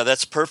 Yeah,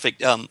 that's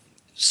perfect.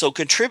 So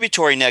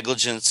contributory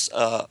negligence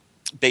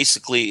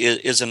basically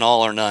is an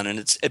all or none, and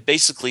it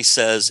basically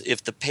says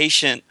if the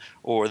patient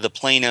or the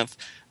plaintiff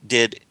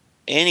did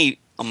any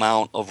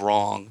amount of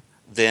wrong,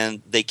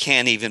 then they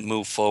can't even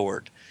move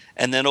forward.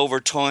 And then over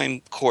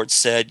time, courts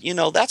said,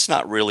 that's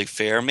not really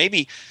fair.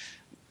 Maybe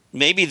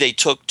they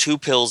took 2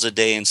 pills a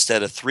day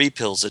instead of 3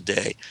 pills a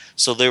day,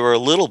 so they were a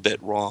little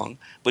bit wrong.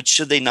 But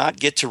should they not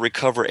get to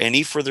recover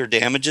any further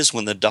damages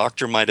when the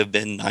doctor might have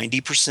been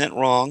 90%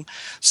 wrong?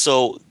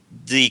 So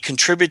the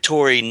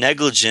contributory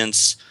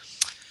negligence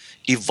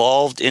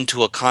evolved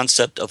into a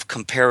concept of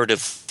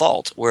comparative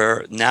fault,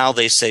 where now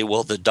they say,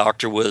 well, the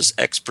doctor was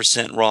X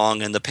percent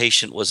wrong and the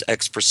patient was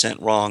X percent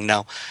wrong.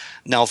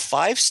 Now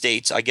 5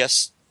 states, I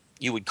guess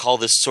you would call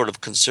this sort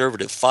of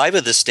conservative. 5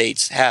 of the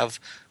states have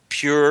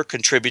pure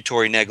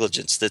contributory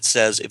negligence that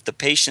says if the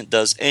patient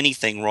does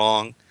anything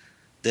wrong,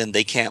 then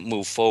they can't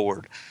move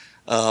forward.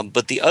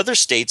 But the other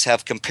states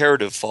have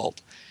comparative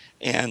fault.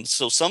 And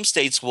so some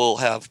states will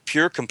have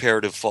pure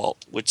comparative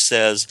fault, which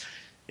says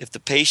if the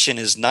patient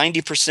is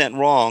 90%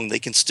 wrong, they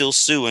can still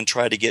sue and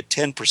try to get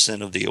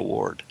 10% of the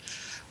award.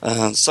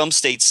 Some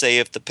states say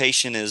if the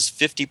patient is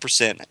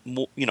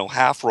 50%,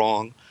 half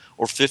wrong,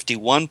 or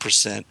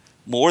 51%,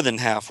 more than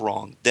half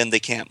wrong, then they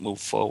can't move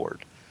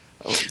forward.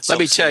 Let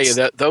me tell you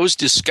that those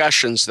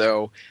discussions,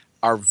 though,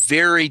 are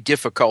very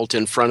difficult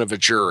in front of a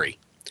jury.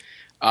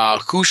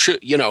 Who's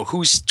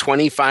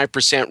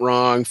 25%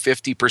 wrong,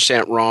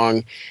 50%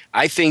 wrong?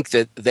 I think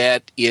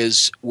that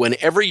is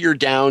whenever you're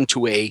down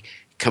to a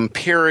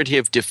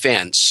comparative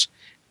defense,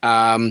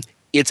 I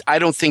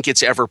don't think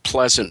it's ever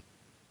pleasant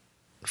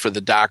for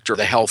the doctor or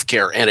the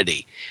healthcare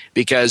entity,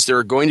 because there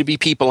are going to be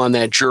people on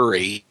that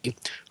jury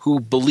who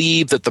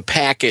believe that the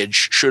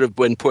package should have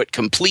been put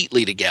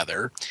completely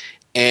together.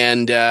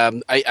 And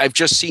I've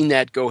just seen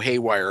that go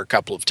haywire a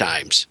couple of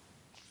times.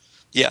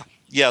 Yeah.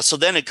 So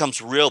then it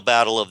comes real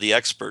battle of the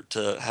expert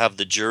to have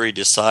the jury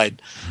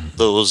decide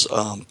those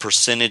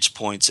percentage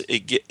points.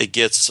 It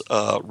gets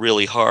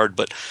really hard.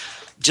 But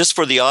just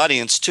for the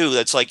audience too,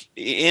 that's like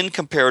in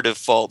comparative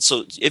fault.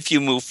 So if you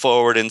move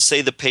forward and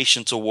say the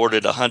patient's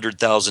awarded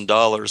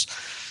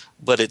 $100,000,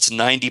 but it's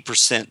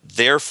 90%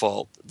 their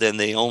fault, then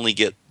they only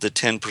get the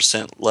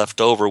 10% left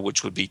over,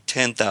 which would be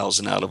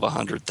 $10,000 out of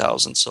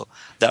 $100,000. So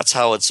that's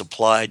how it's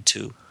applied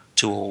to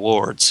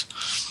awards.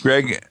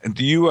 Greg,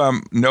 do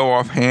you know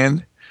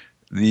offhand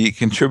the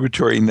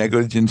contributory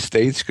negligence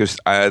states? Because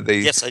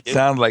Yes, I do.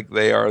 Sound like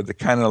they are the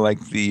kind of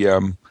like the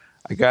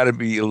I got to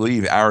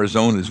believe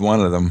Arizona is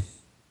one of them.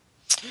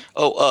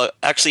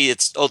 Actually,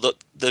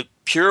 the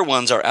pure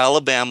ones are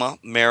Alabama,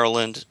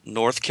 Maryland,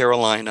 North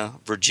Carolina,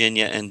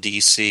 Virginia, and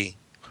D.C.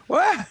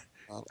 What?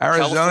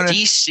 Arizona?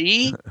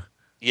 D.C.?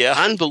 Yeah.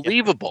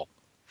 Unbelievable.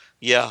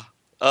 Yeah.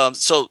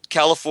 So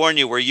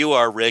California, where you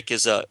are, Rick,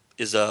 is a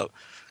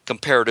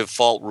comparative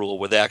fault rule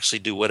where they actually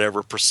do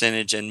whatever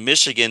percentage, and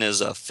Michigan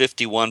is a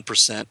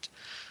 51%.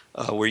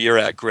 Where you're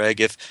at, Greg,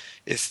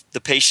 if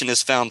the patient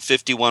is found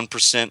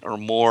 51% or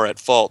more at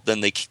fault,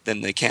 then they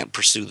can't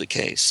pursue the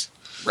case.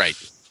 Right.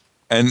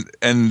 And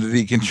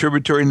the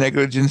contributory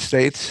negligence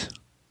states?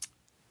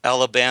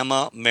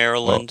 Alabama,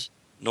 Maryland,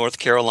 North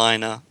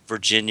Carolina,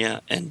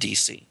 Virginia, and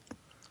D.C.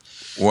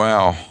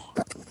 Wow.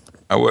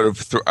 I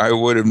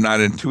would have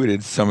not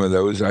intuited some of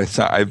those.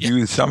 I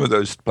viewed some of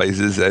those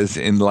places as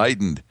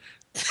enlightened.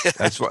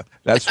 That's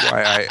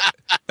why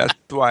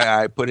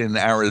I put in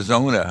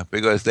Arizona,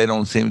 because they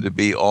don't seem to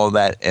be all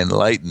that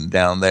enlightened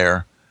down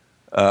there.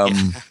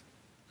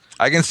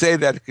 I can say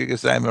that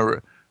because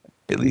I'm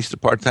at least a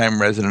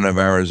part-time resident of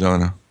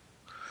Arizona.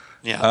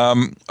 Yeah.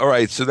 All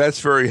right, so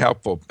that's very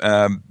helpful.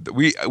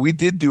 We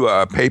did do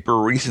a paper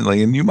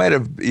recently, and you might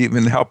have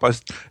even helped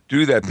us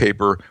do that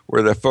paper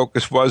where the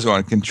focus was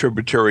on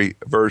contributory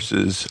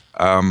versus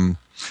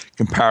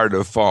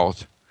comparative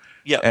fault.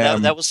 Yeah,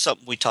 that was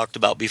something we talked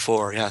about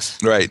before.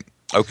 Yes. Right.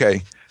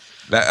 Okay.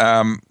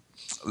 Let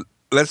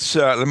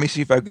me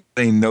see if I've got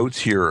any notes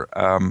here.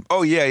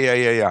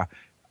 Yeah.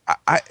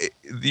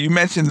 You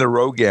mentioned the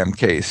Rogam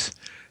case.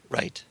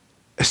 Right.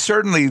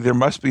 Certainly, there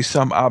must be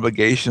some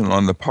obligation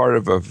on the part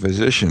of a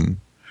physician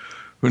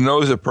who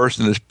knows a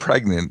person is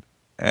pregnant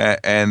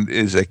and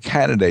is a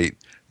candidate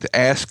to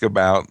ask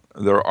about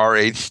their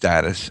RH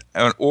status,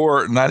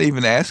 or not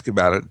even ask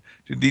about it,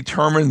 to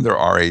determine their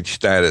RH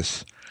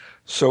status.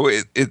 So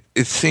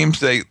it seems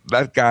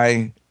that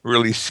guy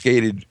really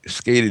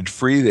skated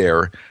free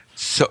there,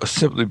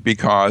 simply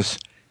because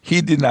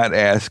he did not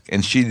ask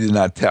and she did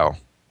not tell.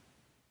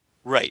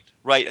 Right,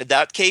 right.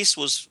 That case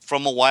was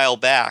from a while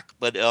back,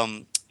 but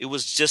it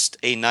was just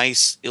a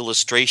nice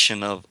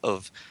illustration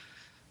of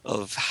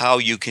how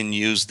you can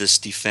use this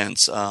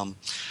defense.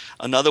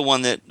 Another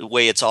one that the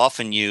way it's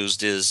often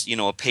used is,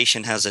 a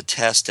patient has a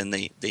test and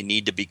they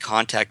need to be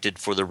contacted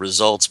for the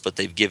results, but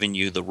they've given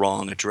you the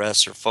wrong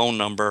address or phone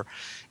number,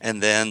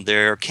 and then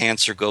their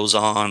cancer goes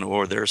on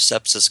or their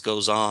sepsis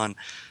goes on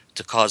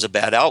to cause a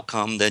bad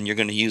outcome. Then you're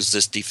going to use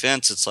this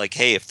defense. It's like,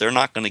 hey, if they're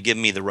not going to give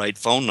me the right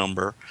phone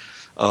number,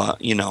 uh,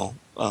 you know,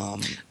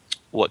 um,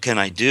 what can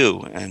I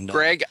do? And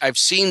Greg, I've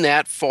seen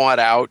that fought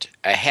out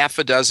a half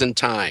a dozen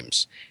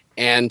times.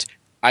 And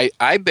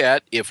I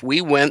bet if we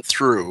went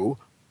through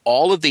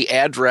all of the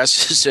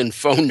addresses and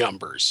phone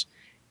numbers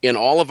in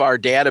all of our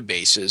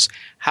databases,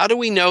 how do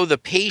we know the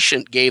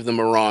patient gave them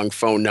a wrong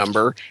phone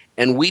number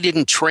and we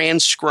didn't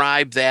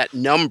transcribe that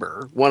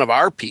number? One of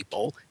our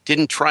people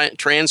didn't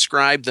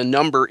transcribe the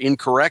number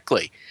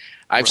incorrectly.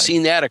 I've right.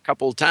 seen that a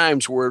couple of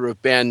times where it would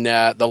have been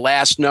the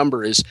last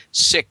number is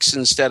 6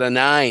 instead of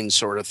 9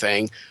 sort of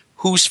thing.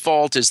 Whose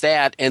fault is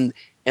that? And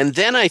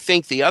then I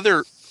think the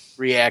other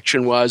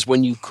reaction was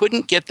when you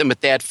couldn't get them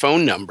at that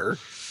phone number,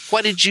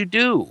 what did you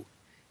do?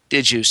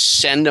 Did you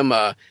send them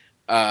an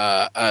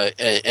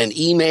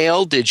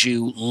email? Did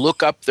you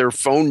look up their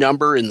phone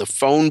number in the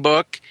phone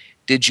book?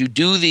 Did you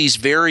do these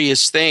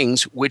various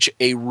things which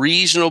a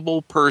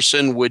reasonable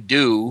person would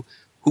do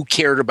who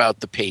cared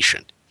about the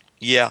patient?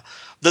 Yeah.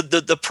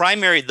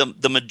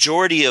 The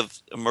majority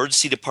of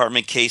emergency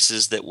department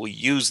cases that will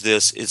use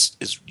this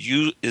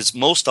is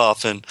most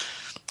often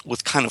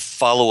with kind of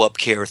follow-up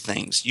care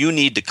things. You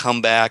need to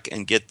come back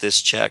and get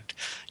this checked.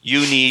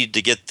 You need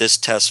to get this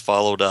test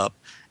followed up,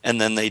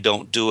 and then they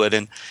don't do it.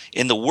 And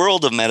in the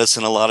world of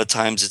medicine, a lot of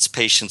times it's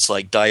patients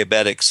like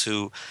diabetics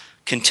who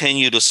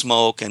continue to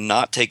smoke and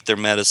not take their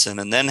medicine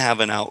and then have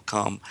an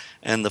outcome,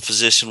 and the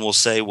physician will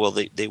say, well,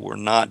 they were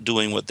not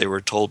doing what they were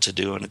told to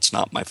do, and it's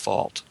not my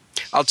fault.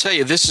 I'll tell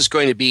you, this is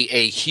going to be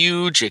a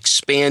huge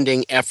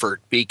expanding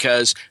effort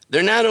because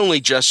they're not only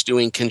just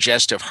doing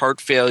congestive heart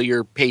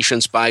failure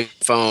patients by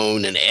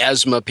phone and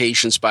asthma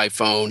patients by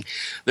phone.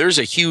 There's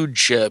a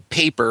huge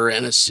paper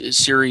and a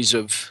series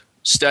of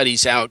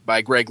studies out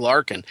by Greg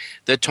Larkin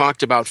that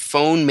talked about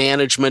phone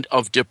management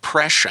of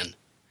depression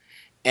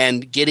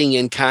and getting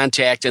in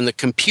contact, and the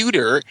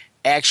computer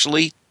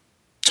actually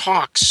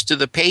talks to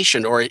the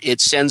patient, or it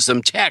sends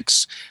them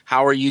texts.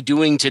 How are you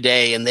doing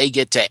today? And they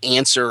get to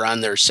answer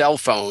on their cell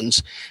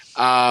phones.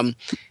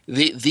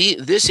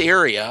 This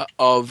area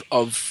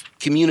of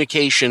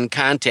communication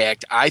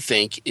contact, I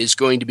think, is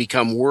going to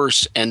become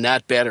worse and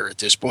not better at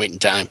this point in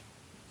time.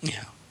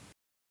 Yeah.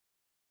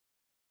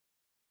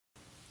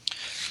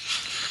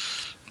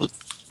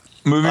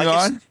 Moving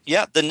on.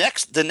 Yeah, the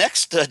next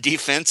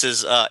defense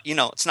is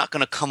it's not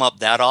going to come up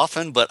that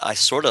often, but I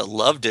sort of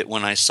loved it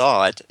when I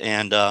saw it,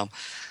 and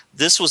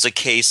this was a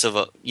case of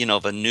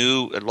a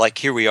new, like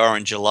here we are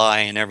in July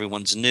and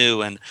everyone's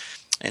new, and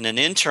an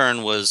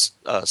intern was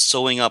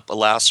sewing up a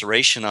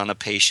laceration on a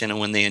patient,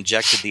 and when they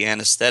injected the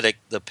anesthetic,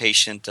 the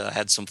patient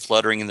had some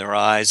fluttering in their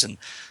eyes and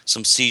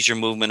some seizure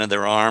movement of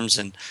their arms,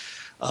 and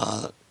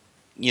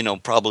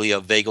probably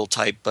a vagal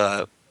type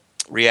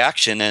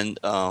reaction, and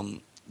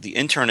the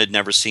intern had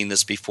never seen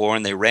this before,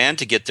 and they ran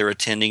to get their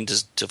attending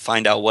to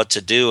find out what to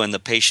do, and the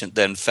patient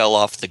then fell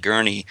off the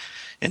gurney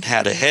and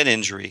had a head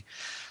injury.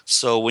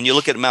 So when you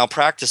look at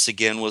malpractice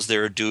again, was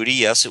there a duty?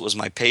 Yes, it was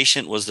my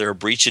patient. Was there a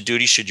breach of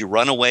duty? Should you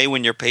run away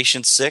when your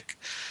patient's sick?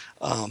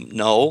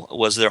 No.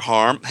 Was there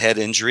harm, head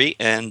injury,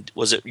 and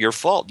was it your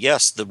fault?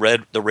 Yes, the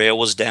rail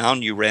was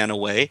down, you ran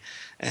away,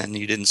 and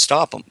you didn't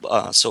stop them.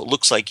 So it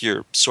looks like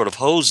you're sort of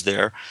hosed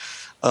there.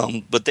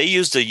 But they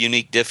used a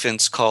unique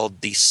defense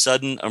called the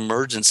sudden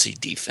emergency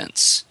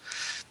defense.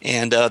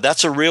 And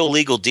that's a real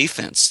legal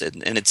defense.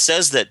 And it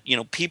says that,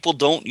 people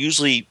don't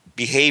usually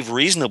behave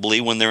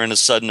reasonably when they're in a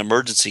sudden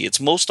emergency. It's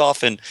most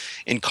often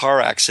in car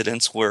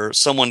accidents where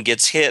someone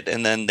gets hit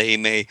and then they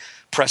may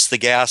press the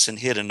gas and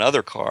hit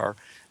another car.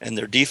 And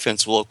their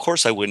defense, well, of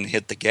course I wouldn't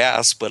hit the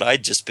gas, but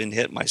I'd just been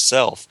hit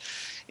myself.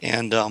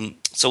 And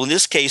so in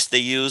this case, they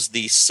used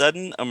the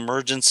sudden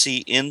emergency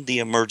in the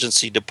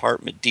emergency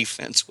department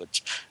defense,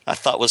 which I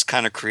thought was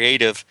kind of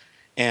creative,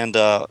 and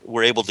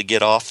were able to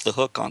get off the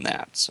hook on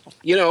that. So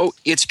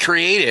it's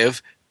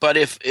creative, but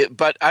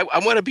I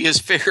want to be as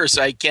fair as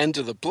I can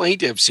to the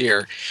plaintiffs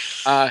here.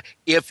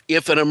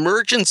 If an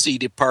emergency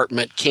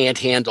department can't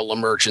handle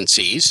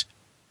emergencies,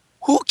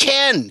 who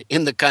can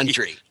in the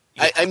country?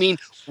 Yeah. I mean,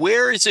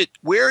 where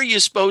are you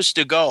supposed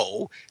to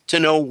go to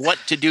know what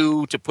to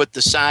do, to put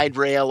the side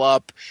rail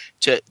up,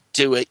 to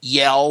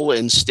yell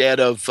instead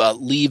of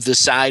leave the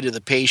side of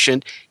the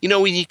patient?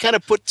 When you kind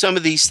of put some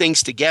of these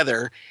things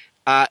together,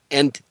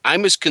 and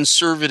I'm as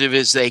conservative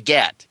as they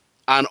get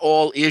on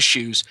all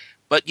issues,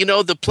 but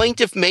the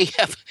plaintiff may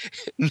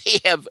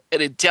have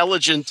an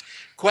intelligent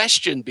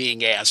question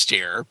being asked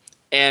here.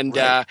 And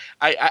Right.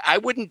 I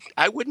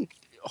wouldn't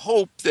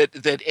hope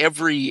that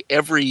every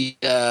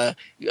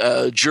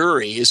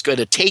jury is going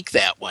to take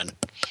that one.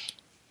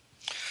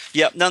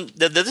 Yeah. Now,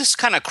 this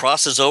kind of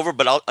crosses over,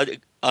 but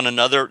on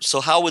another.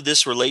 So, how would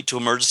this relate to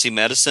emergency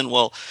medicine?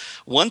 Well,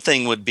 one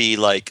thing would be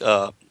like,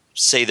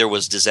 say there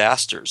was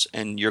disasters,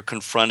 and you're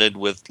confronted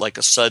with like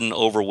a sudden,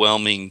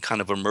 overwhelming kind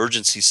of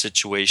emergency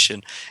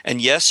situation. And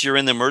yes, you're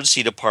in the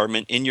emergency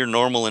department in your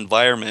normal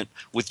environment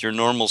with your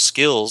normal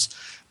skills,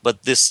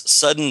 but this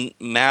sudden,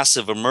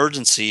 massive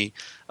emergency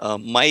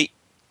might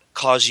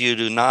cause you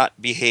to not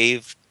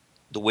behave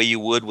the way you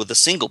would with a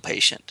single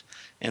patient.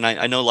 And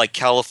I know, like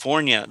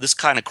California, this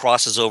kind of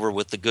crosses over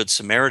with the Good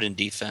Samaritan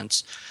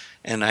defense.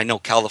 And I know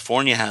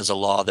California has a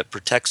law that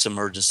protects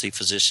emergency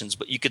physicians,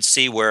 but you could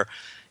see where,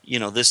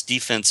 this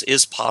defense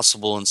is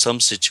possible in some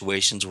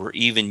situations where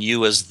even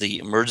you, as the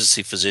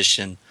emergency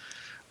physician,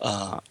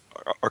 are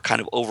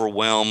kind of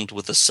overwhelmed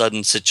with a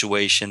sudden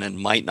situation and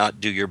might not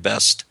do your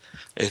best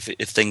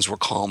if things were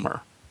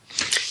calmer.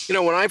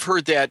 When I've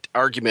heard that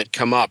argument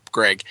come up,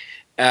 Greg,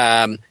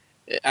 I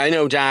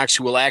know docs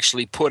who will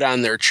actually put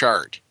on their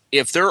chart,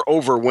 if they're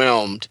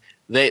overwhelmed,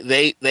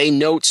 they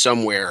note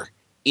somewhere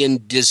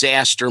in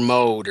disaster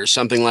mode or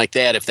something like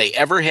that, if they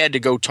ever had to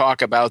go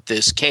talk about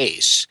this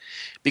case,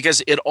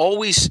 because it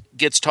always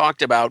gets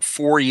talked about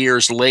 4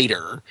 years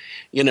later,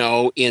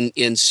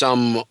 in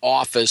some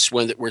office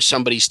where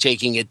somebody's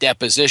taking a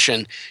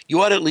deposition,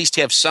 you ought to at least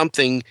have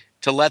something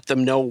to let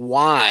them know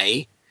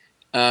why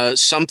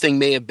something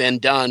may have been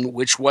done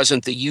which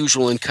wasn't the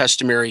usual and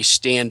customary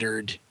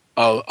standard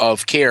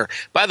of care.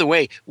 By the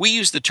way, we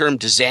use the term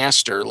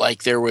disaster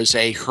like there was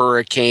a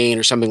hurricane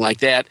or something like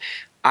that.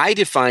 I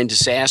define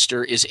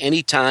disaster as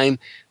any time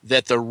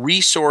that the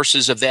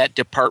resources of that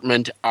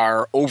department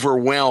are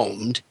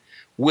overwhelmed,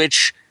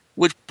 which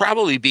would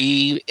probably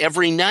be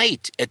every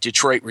night at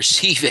Detroit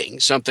Receiving,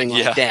 something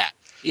like that.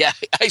 Yeah.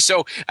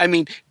 So,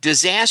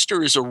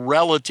 disaster is a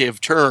relative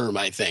term,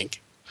 I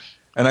think.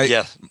 And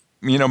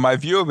my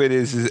view of it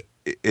is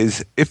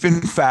if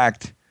in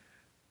fact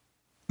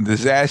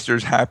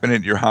disasters happen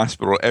at your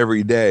hospital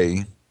every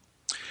day,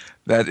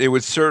 that it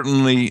would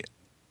certainly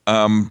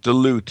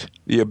dilute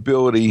the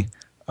ability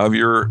of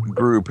your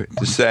group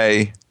to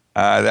say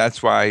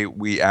that's why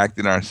we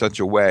acted in such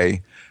a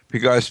way,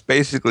 because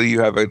basically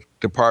you have a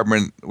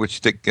department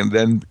which can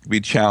then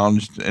be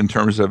challenged in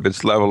terms of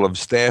its level of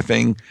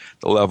staffing,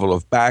 the level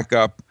of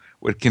backup,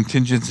 what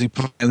contingency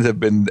plans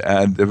have been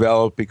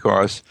developed,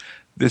 because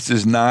this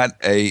is not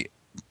a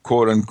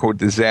quote-unquote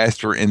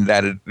disaster in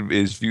that it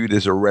is viewed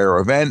as a rare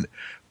event.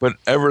 But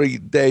every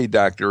day,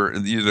 doctor,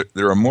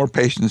 there are more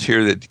patients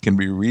here that can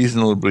be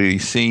reasonably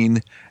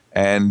seen,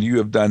 and you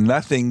have done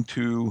nothing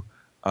to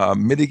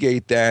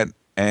mitigate that.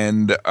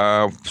 And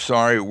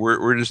sorry,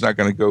 we're just not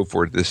going to go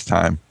for it this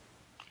time.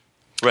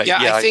 Right.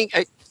 Yeah,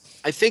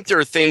 I think there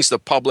are things the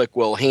public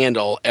will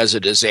handle as a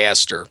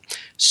disaster.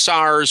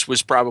 SARS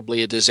was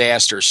probably a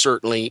disaster,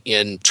 certainly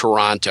in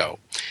Toronto.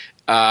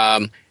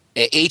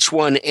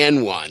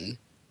 H1N1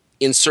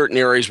 in certain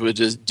areas was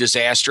a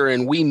disaster,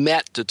 and we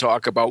met to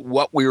talk about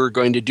what we were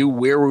going to do,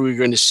 where we were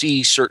going to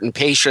see certain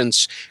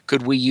patients.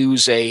 Could we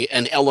use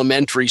an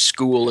elementary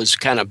school as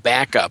kind of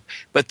backup?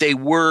 But they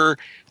were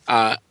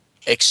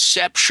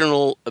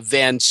exceptional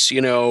events,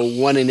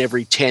 1 in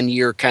every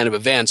 10-year kind of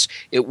events.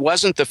 It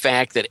wasn't the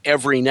fact that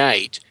every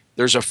night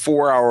there's a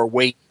 4-hour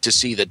wait to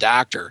see the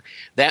doctor.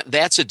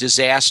 That's a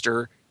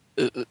disaster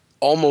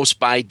almost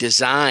by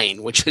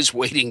design, which is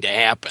waiting to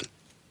happen.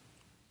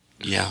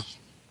 Yeah.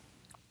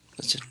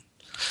 That's it.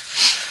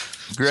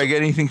 Greg,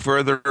 anything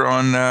further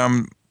on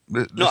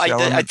this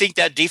element? I think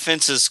that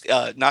defense is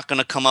not going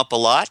to come up a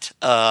lot.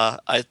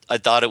 I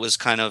thought it was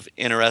kind of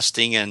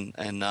interesting,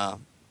 and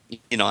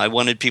I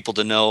wanted people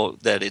to know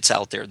that it's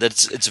out there,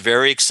 that it's a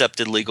very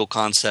accepted legal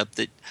concept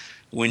that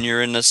when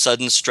you're in a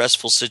sudden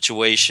stressful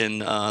situation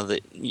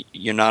that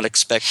you're not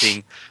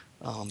expecting,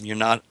 you're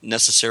not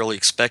necessarily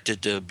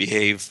expected to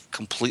behave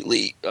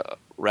completely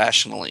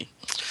rationally.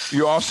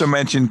 You also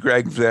mentioned,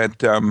 Greg,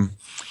 that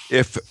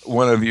if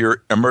one of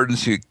your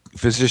emergency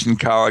physician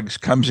colleagues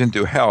comes in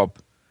to help,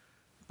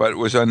 but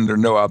was under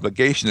no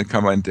obligation to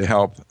come in to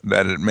help,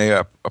 that it may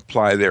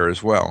apply there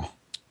as well.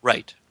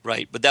 Right.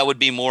 But that would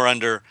be more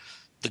under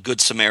the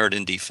Good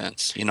Samaritan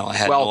defense. I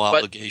had no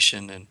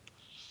obligation.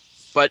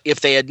 But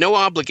if they had no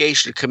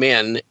obligation to come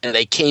in and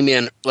they came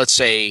in, let's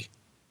say,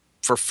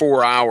 for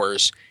 4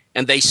 hours,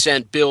 and they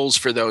sent bills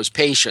for those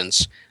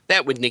patients,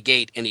 that would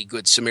negate any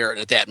Good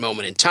Samaritan at that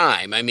moment in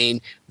time.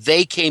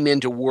 They came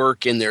into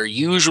work in their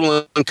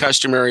usual and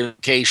customary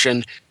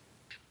location,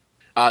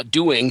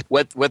 doing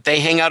what they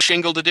hang out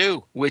shingle to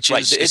do, which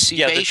is see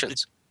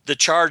patients. The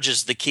charge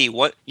is the key.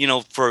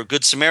 For a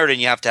Good Samaritan,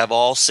 you have to have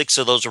all 6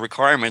 of those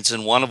requirements,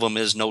 and one of them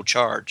is no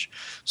charge.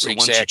 So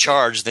Exactly. Once you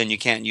charge, then you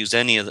can't use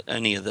any of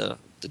the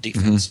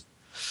defense.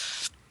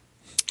 Mm-hmm.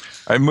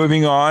 All right,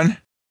 moving on.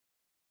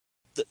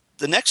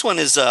 The next one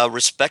is a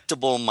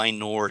respectable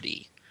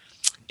minority.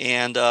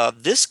 And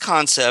this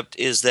concept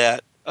is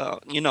that,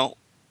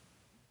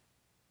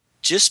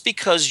 just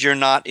because you're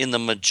not in the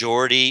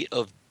majority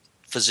of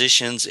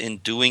physicians in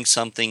doing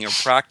something or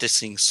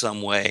practicing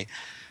some way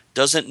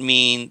doesn't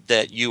mean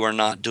that you are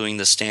not doing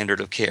the standard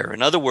of care.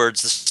 In other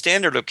words, the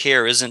standard of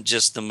care isn't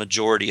just the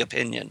majority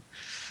opinion.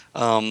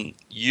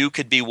 You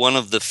could be one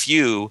of the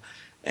few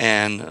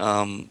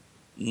and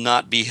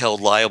not be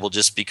held liable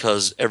just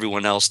because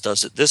everyone else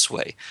does it this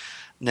way.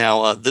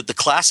 Now, the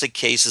classic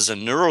case is a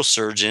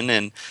neurosurgeon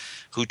and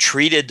who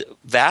treated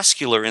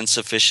vascular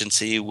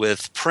insufficiency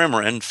with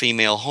Premarin,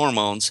 female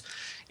hormones,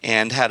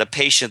 and had a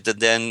patient that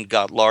then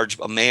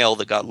a male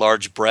that got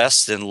large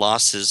breasts and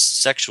lost his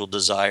sexual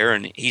desire,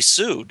 and he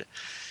sued.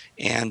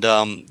 And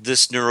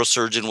this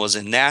neurosurgeon was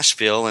in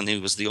Nashville, and he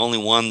was the only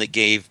one that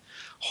gave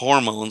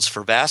hormones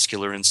for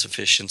vascular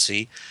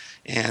insufficiency.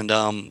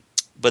 And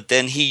but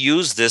then he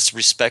used this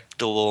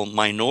respectable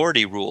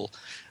minority rule.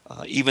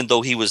 Even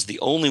though he was the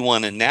only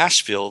one in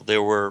Nashville,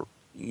 there were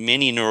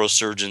many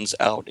neurosurgeons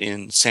out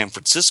in San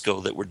Francisco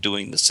that were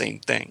doing the same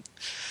thing.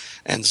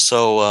 And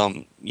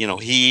so,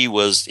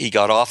 he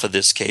got off of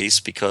this case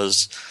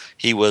because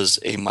he was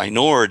a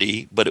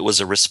minority, but it was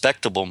a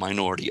respectable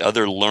minority.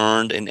 Other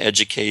learned and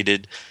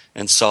educated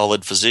and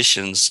solid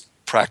physicians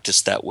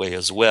practiced that way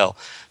as well.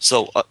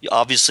 So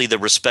obviously the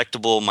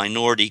respectable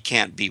minority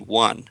can't be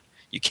one.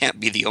 You can't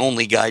be the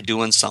only guy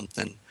doing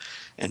something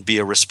and be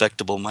a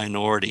respectable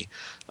minority.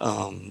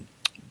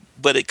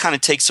 But it kind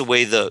of takes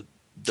away the.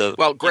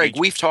 Well, Greg,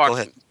 we've talked. Go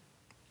ahead.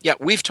 Yeah,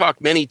 we've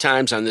talked many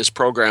times on this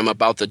program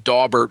about the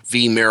Daubert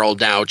v. Merrill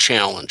Dow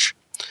challenge,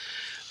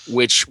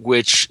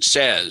 which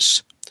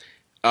says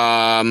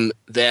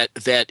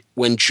that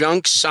when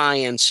junk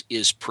science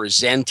is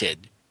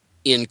presented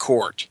in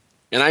court,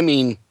 and I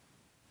mean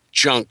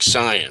junk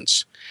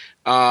science,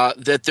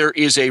 that there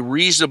is a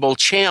reasonable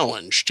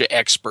challenge to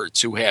experts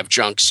who have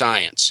junk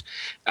science.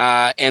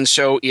 And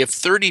so if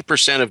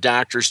 30% of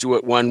doctors do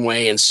it one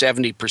way and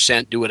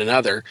 70% do it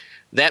another,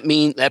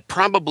 that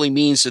probably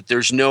means that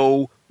there's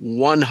no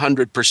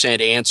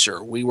 100%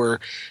 answer. We were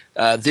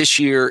this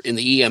year in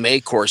the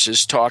EMA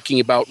courses talking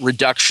about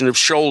reduction of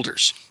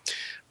shoulders.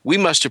 We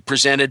must have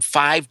presented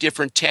 5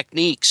 different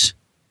techniques,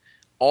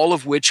 all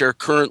of which are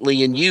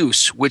currently in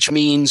use, which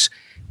means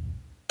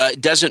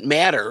it doesn't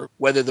matter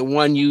whether the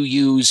one you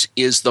use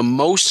is the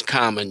most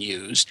common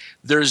used.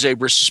 There's a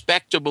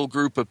respectable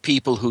group of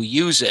people who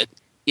use it.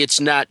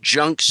 It's not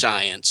junk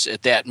science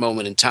at that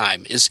moment in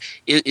time. Does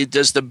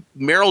the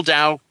Merrill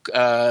Dow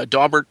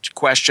Daubert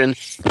question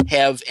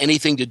have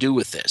anything to do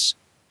with this?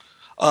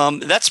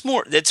 That's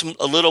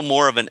a little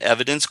more of an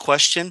evidence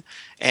question,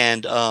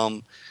 and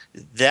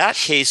that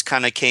case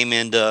kind of came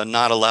into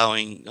not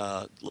allowing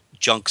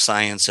junk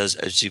science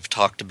as you've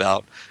talked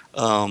about.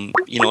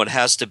 It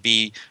has to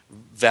be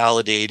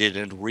validated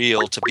and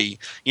real to be,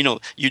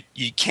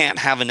 you can't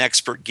have an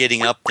expert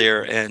getting up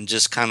there and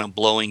just kind of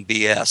blowing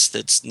BS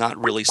that's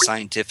not really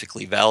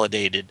scientifically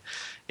validated.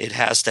 It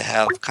has to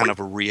have kind of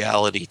a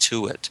reality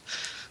to it.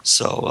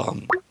 So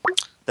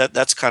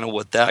that's kind of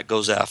what that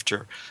goes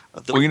after.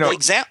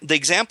 The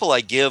example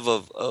I give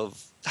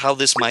of how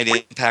this might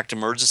impact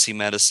emergency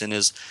medicine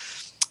is,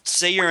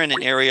 say you're in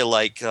an area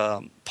like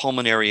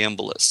pulmonary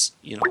embolus.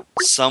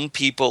 Some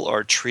people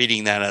are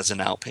treating that as an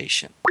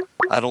outpatient.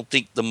 I don't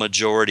think the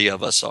majority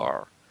of us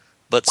are,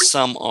 but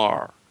some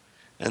are.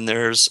 And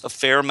there's a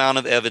fair amount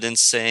of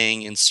evidence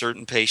saying in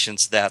certain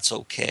patients that's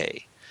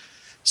okay.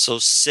 So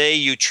say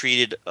you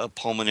treated a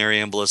pulmonary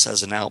embolus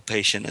as an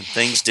outpatient and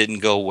things didn't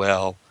go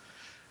well.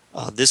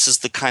 This is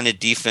the kind of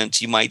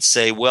defense you might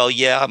say, well,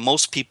 yeah,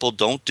 most people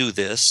don't do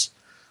this,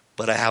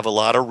 but I have a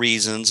lot of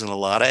reasons and a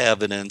lot of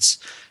evidence,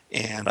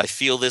 and I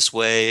feel this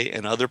way,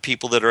 and other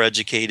people that are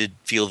educated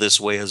feel this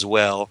way as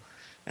well.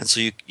 And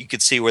so you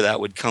could see where that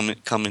would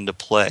come into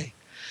play.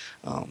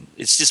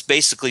 It's just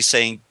basically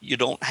saying you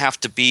don't have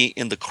to be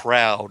in the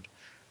crowd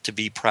to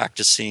be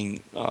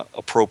practicing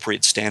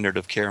appropriate standard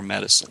of care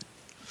medicine.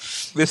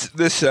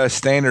 This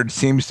standard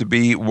seems to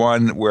be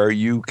one where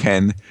you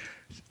can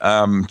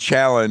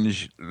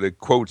challenge the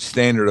quote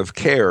standard of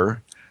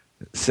care,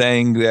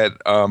 saying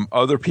that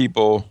other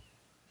people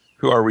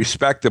who are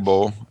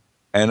respectable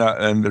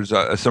and there's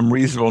some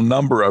reasonable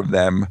number of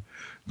them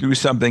do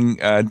something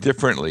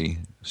differently.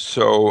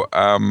 So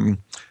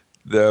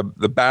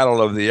the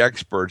battle of the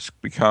experts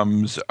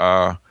becomes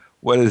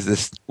what is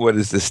this? What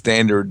is the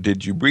standard?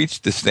 Did you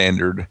breach the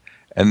standard?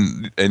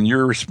 And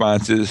your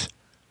response is,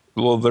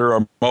 well, there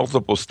are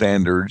multiple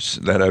standards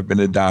that have been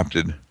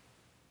adopted,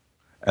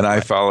 and I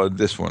followed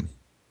this one.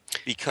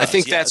 I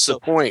think that's the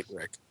point,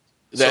 Rick.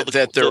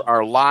 That there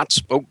are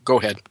lots. Oh, go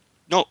ahead.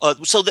 No,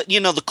 so that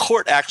the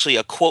court actually,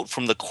 a quote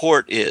from the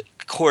court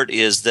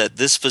is that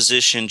this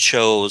physician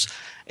chose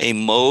a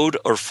mode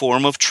or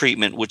form of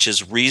treatment which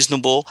is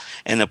reasonable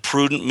and a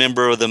prudent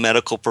member of the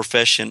medical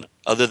profession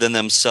other than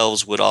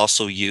themselves would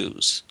also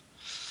use.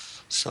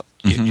 So,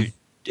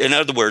 in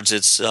other words,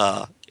 it's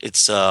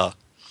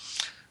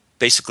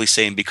basically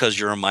saying because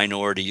you're a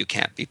minority, you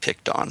can't be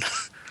picked on.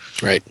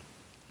 Right.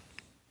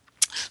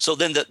 So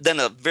then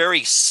a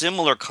very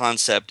similar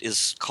concept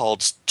is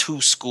called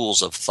two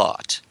schools of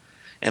thought.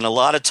 And a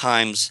lot of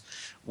times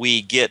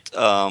we get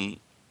in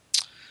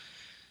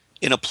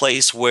a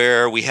place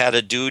where we had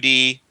a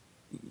duty,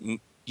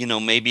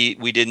 maybe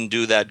we didn't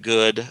do that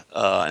good,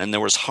 and there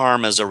was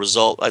harm as a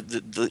result.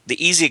 The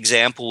easy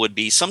example would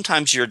be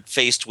sometimes you're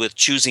faced with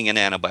choosing an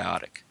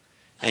antibiotic,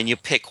 and you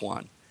pick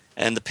one,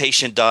 and the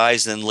patient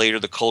dies, and later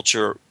the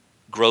culture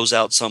grows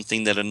out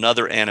something that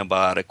another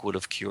antibiotic would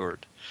have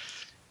cured.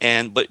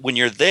 But when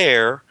you're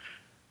there,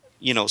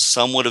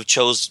 some would have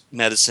chose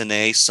medicine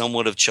A, some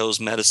would have chose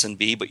medicine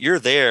B, but you're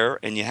there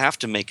and you have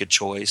to make a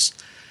choice.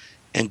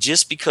 And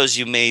just because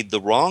you made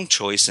the wrong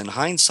choice in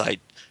hindsight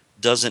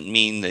doesn't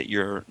mean that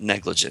you're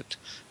negligent,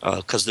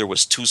 because there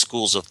was two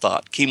schools of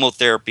thought.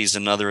 Chemotherapy is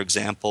another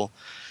example.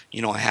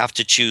 I have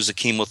to choose a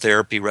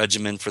chemotherapy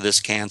regimen for this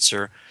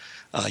cancer.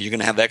 You're going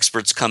to have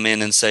experts come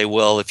in and say,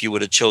 well, if you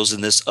would have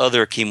chosen this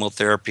other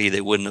chemotherapy,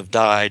 they wouldn't have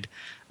died.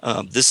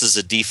 This is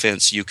a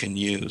defense you can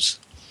use.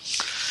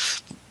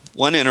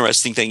 One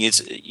interesting thing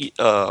is,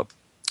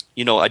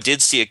 I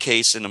did see a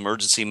case in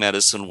emergency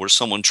medicine where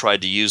someone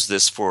tried to use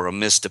this for a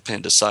missed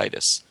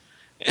appendicitis.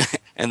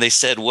 And they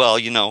said, well,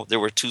 there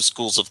were two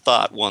schools of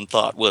thought. One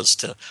thought was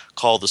to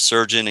call the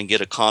surgeon and get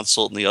a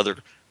consult, and the other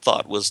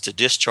thought was to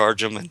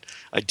discharge him. And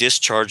I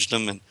discharged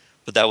him,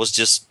 but that was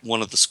just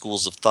one of the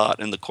schools of thought.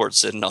 And the court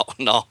said, no,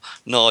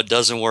 it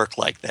doesn't work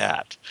like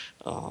that.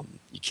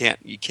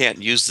 You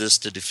can't use this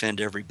to defend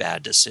every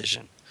bad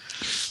decision.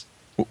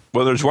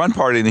 Well, there's one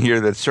part in here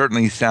that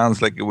certainly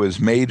sounds like it was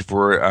made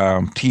for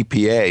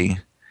TPA.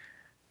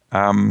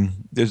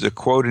 There's a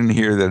quote in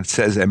here that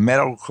says, a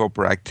medical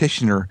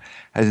practitioner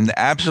has an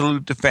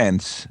absolute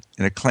defense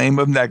in a claim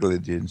of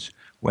negligence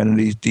when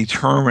it is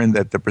determined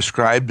that the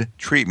prescribed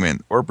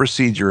treatment or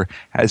procedure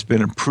has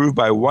been approved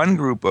by one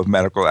group of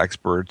medical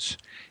experts,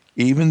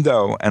 even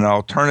though an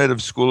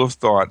alternative school of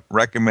thought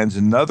recommends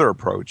another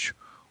approach,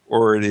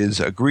 or it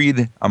is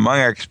agreed among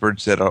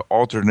experts that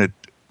alternate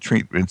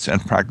treatments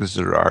and practices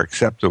are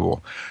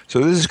acceptable.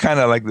 So this is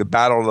kind of like the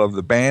battle of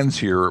the bands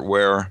here,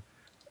 where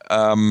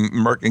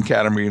American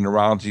Academy of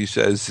Neurology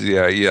says,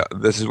 yeah,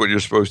 this is what you're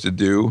supposed to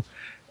do,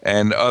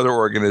 and other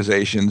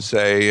organizations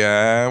say,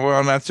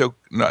 well,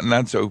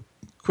 not so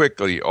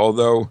quickly.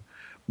 Although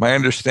my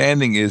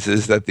understanding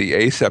is that the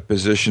ACEP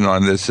position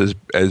on this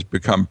has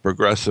become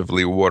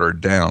progressively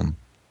watered down.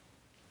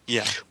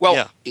 Yeah.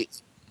 Well, yeah.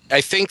 I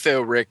think,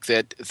 though, Rick,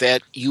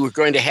 that you are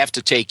going to have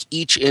to take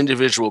each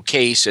individual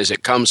case as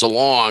it comes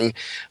along.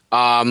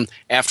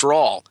 After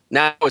all,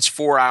 now it's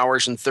 4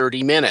 hours and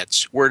 30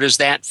 minutes. Where does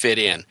that fit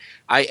in?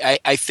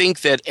 I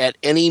think that at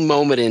any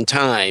moment in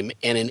time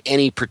and in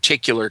any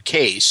particular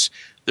case,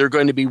 there are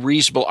going to be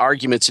reasonable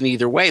arguments in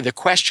either way. The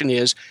question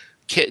is,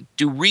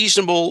 do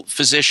reasonable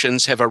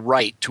physicians have a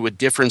right to a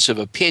difference of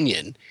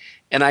opinion?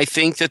 And I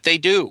think that they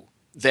do.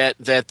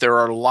 That there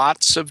are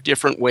lots of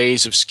different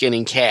ways of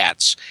skinning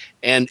cats,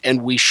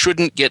 and we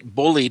shouldn't get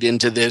bullied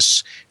into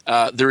this.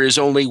 There is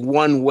only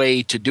one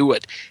way to do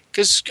it,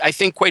 because I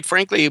think, quite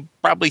frankly,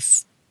 probably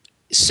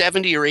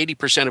 70 or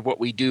 80% of what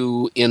we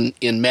do in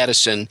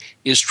medicine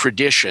is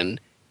tradition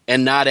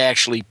and not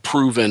actually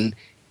proven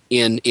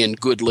in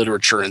good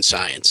literature and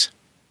science.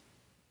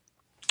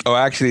 Oh,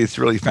 actually, it's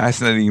really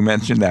fascinating you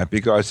mentioned that,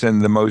 because in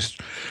the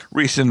most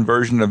recent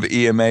version of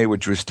EMA,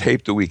 which was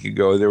taped a week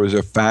ago, there was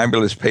a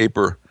fabulous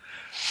paper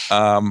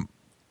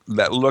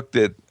that looked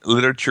at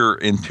literature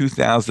in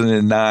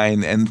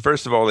 2009. And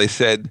first of all, they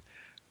said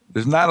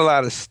there's not a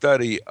lot of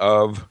study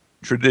of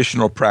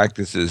traditional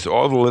practices.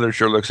 All the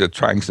literature looks at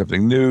trying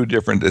something new,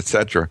 different,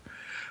 etc.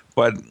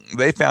 But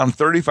they found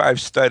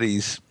 35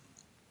 studies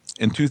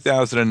in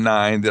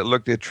 2009 that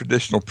looked at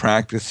traditional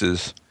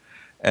practices.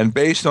 And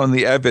based on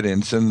the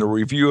evidence and the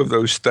review of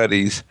those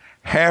studies,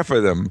 half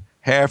of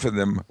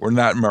them were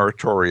not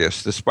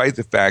meritorious, despite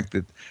the fact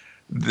that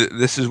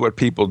this is what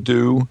people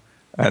do,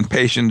 and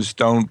patients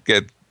don't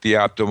get the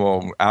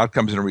optimal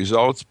outcomes and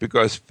results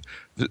because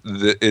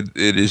it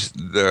is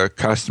the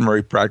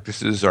customary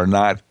practices are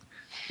not,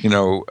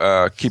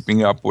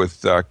 keeping up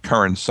with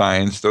current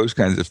science, those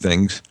kinds of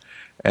things.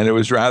 And it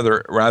was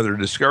rather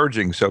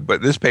discouraging. So,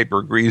 but this paper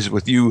agrees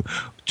with you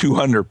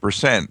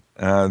 200%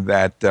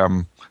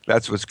 that.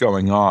 That's what's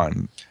going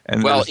on.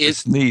 And there's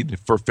this need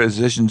for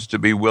physicians to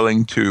be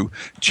willing to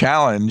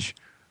challenge,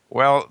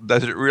 well,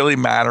 does it really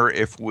matter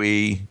if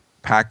we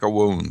pack a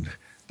wound?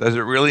 Does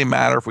it really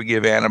matter if we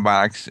give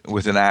antibiotics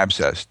with an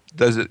abscess?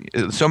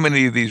 So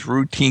many of these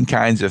routine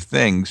kinds of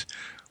things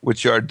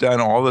which are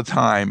done all the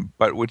time,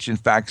 but which in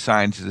fact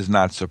science does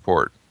not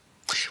support.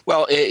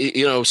 Well,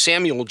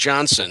 Samuel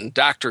Johnson,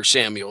 Dr.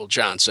 Samuel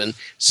Johnson,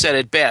 said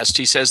it best.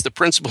 He says the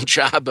principal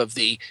job of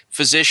the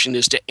physician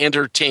is to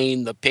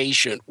entertain the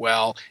patient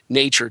while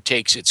nature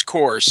takes its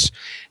course.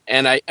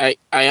 And I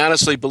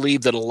honestly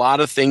believe that a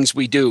lot of things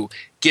we do,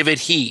 give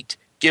it heat,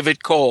 give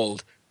it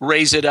cold,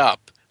 raise it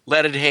up,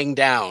 let it hang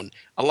down.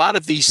 A lot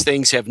of these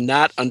things have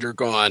not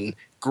undergone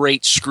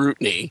great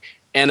scrutiny.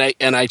 And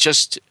I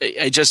just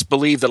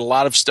believe that a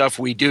lot of stuff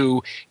we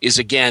do is,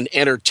 again,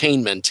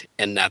 entertainment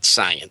and not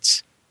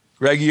science.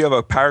 Greg, you have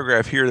a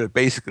paragraph here that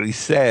basically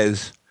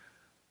says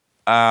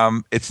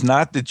it's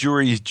not the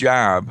jury's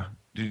job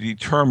to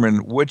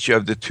determine which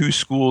of the two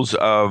schools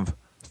of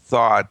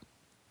thought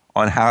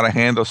on how to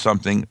handle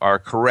something are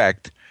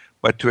correct,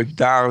 but to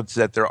acknowledge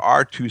that there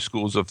are two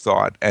schools of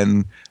thought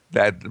and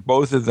that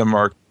both of them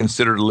are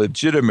considered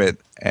legitimate,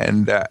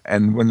 and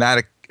when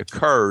that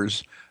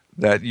occurs,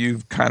 that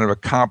you've kind of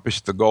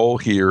accomplished the goal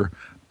here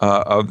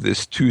of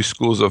this two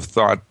schools of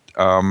thought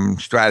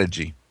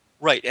strategy.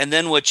 Right. And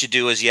then what you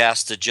do is you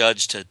ask the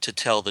judge to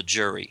tell the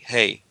jury,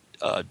 hey,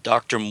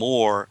 Dr.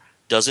 Moore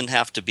doesn't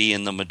have to be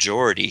in the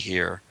majority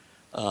here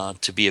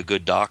to be a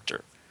good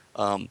doctor.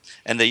 And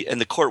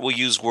the court will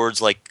use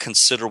words like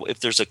considerable.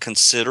 If there's a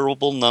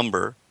considerable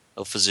number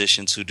of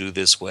physicians who do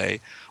this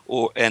way,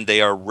 and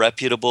they are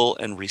reputable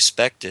and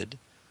respected,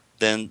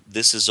 then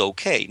this is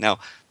okay. Now,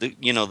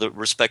 the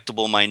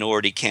respectable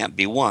minority can't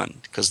be one,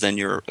 because then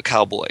you're a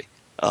cowboy.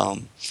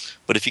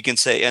 But if you can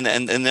say, and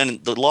then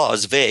the law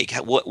is vague.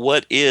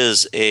 What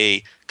is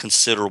a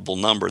considerable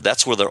number?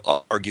 That's where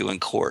they'll argue in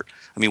court.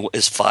 I mean,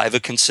 is 5 a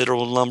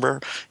considerable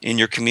number in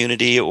your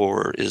community,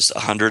 or is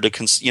 100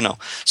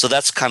 So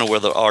that's kind of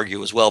where they'll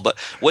argue as well. But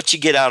what you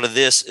get out of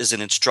this is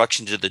an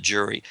instruction to the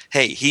jury.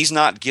 Hey, he's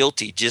not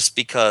guilty just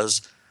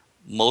because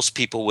most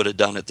people would have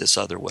done it this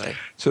other way.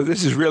 So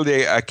this is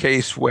really a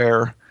case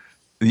where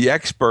the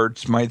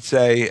experts might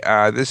say,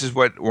 this is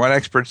what one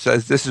expert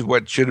says, this is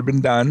what should have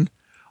been done.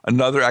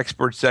 Another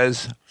expert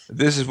says,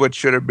 this is what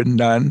should have been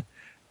done.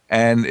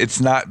 And it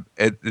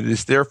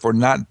is therefore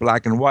not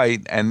black and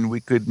white. And we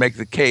could make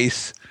the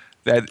case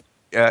that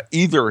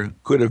either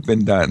could have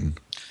been done.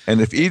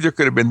 And if either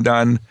could have been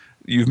done,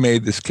 you've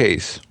made this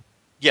case.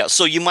 Yeah.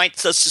 So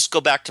let's just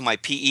go back to my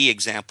PE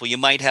example. You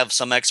might have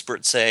some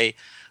expert say,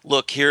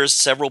 look, here's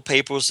several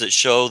papers that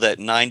show that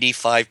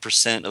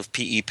 95% of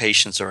PE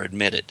patients are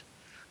admitted.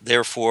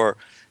 Therefore,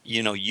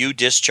 you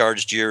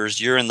discharged yours,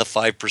 you're in the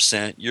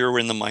 5%, you're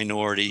in the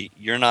minority,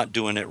 you're not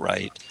doing it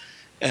right.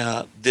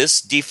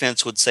 This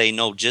defense would say,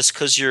 no, just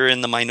because you're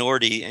in the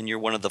minority and you're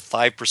one of the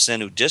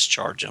 5% who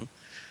discharge them,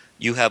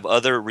 you have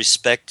other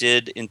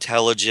respected,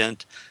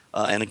 intelligent,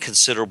 and a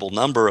considerable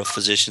number of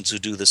physicians who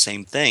do the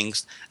same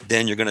things.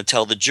 Then you're going to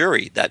tell the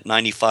jury that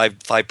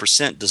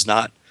 95% does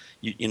not,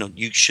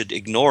 you should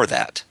ignore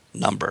that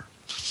number.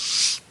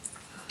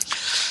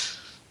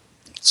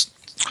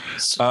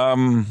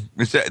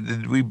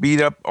 Did we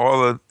beat up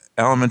all the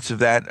elements of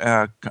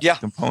that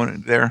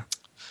component there?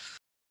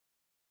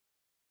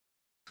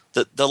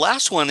 The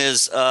last one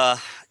is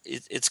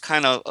it's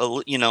kind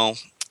of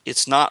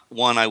it's not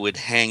one I would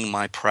hang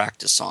my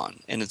practice on,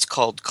 and it's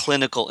called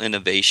clinical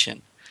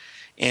innovation.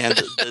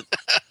 And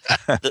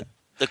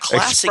the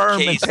classic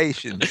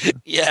experimentation. Case,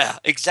 yeah,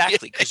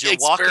 exactly, because you're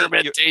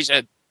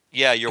experimentation.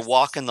 You're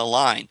walking the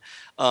line.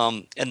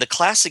 And the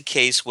classic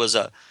case was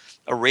a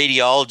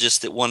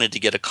radiologist that wanted to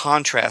get a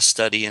contrast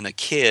study in a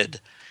kid,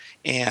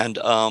 and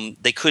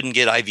they couldn't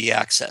get IV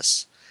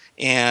access.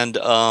 And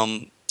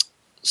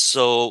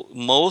so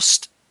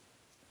most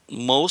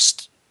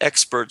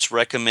experts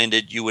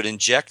recommended you would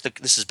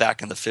inject this is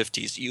back in the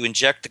 50s, you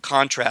inject the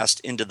contrast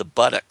into the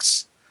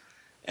buttocks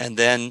and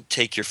then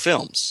take your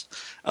films.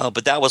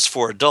 But that was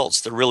for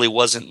adults. There really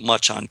wasn't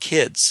much on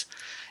kids.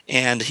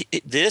 And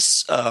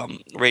this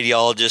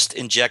radiologist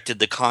injected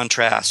the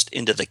contrast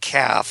into the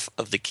calf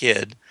of the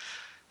kid,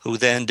 who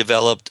then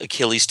developed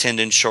Achilles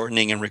tendon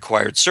shortening and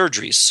required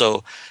surgeries.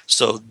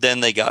 So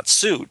then they got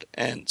sued.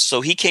 And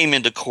so he came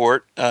into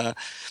court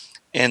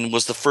and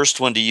was the first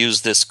one to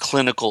use this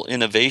clinical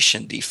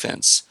innovation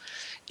defense.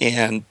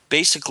 And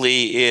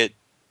basically it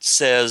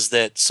says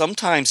that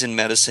sometimes in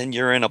medicine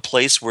you're in a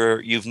place where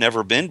you've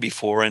never been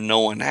before and no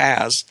one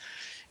has,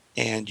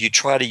 and you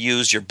try to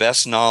use your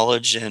best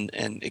knowledge and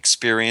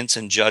experience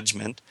and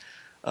judgment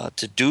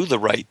to do the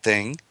right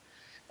thing.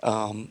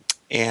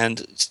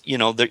 And,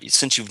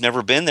 since you've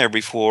never been there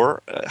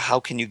before, how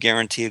can you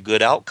guarantee a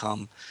good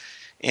outcome?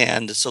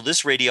 And so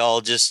this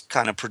radiologist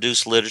kind of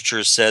produced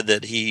literature, said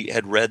that he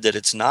had read that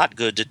it's not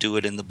good to do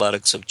it in the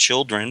buttocks of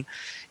children.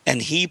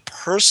 And he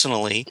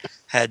personally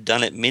had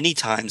done it many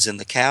times in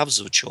the calves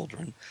of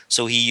children.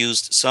 So he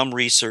used some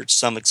research,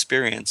 some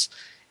experience,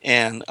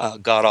 and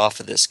got off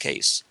of this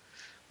case.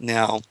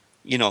 Now,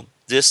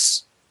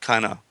 this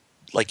kind of,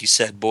 like you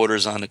said,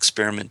 borders on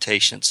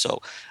experimentation.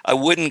 So I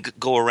wouldn't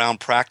go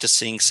around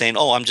practicing saying,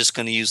 oh, I'm just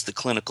going to use the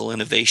clinical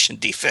innovation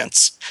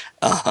defense.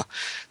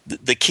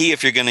 The key,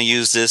 if you're going to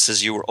use this,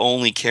 is you were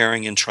only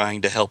caring and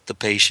trying to help the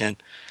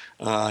patient.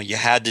 You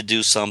had to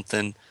do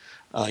something.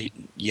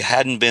 You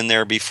hadn't been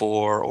there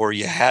before, or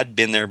you had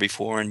been there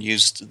before and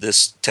used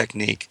this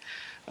technique.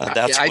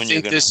 That's when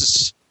you're going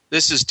to...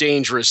 This is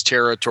dangerous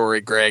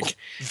territory, Greg.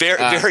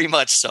 Very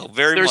much so.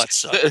 Very much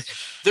so.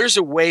 There's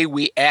a way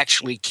we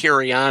actually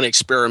carry on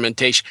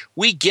experimentation.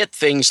 We get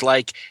things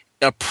like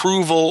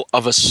approval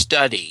of a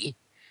study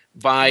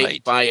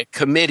by a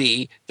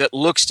committee that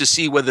looks to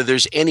see whether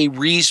there's any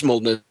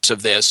reasonableness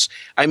of this.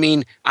 I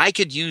mean, I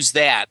could use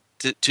that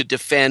to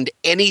defend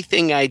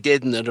anything I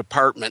did in the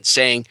department,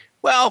 saying,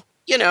 well,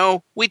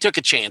 we took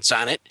a chance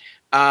on it.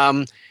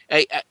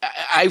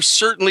 I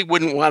certainly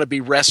wouldn't want to be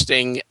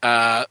resting,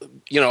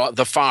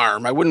 the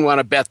farm. I wouldn't want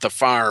to bet the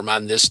farm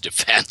on this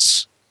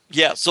defense.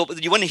 Yeah, so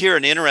you want to hear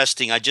an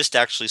interesting, I just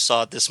actually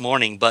saw it this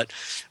morning, but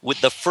with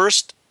the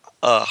first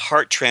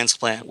heart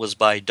transplant was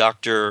by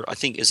Dr. I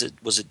think,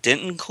 was it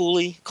Denton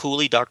Cooley?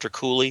 Dr.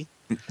 Cooley?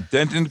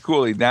 Denton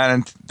Cooley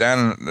down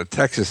in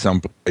Texas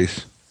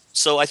someplace.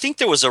 So I think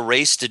there was a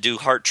race to do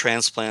heart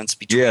transplants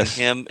between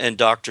him and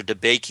Dr.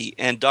 DeBakey,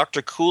 and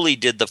Dr. Cooley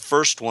did the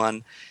first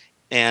one,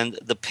 and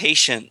the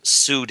patient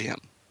sued him.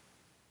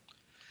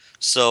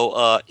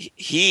 So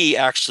he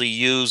actually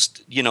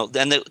used,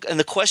 and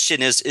the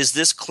question is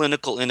this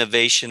clinical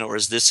innovation or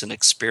is this an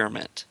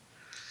experiment?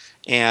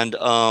 And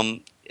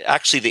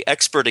actually, the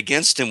expert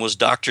against him was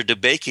Dr.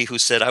 DeBakey, who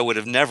said, "I would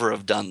have never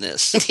have done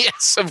this."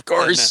 Yes, of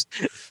course.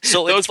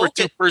 So those were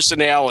two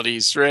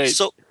personalities, right?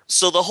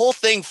 So the whole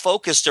thing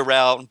focused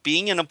around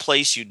being in a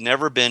place you'd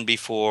never been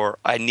before.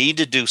 I need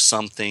to do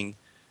something.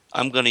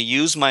 I'm going to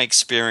use my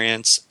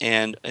experience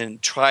and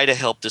try to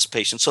help this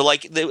patient. So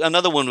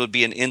another one would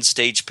be an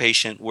end-stage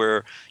patient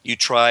where you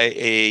try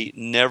a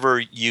never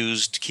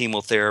used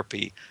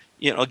chemotherapy.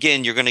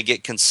 Again, you're going to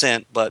get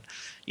consent, but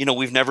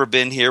we've never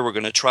been here. We're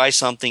going to try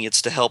something.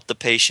 It's to help the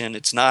patient.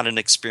 It's not an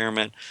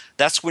experiment.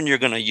 That's when you're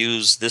going to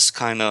use this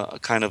kind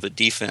of a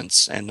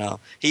defense. And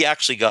he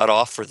actually got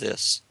off for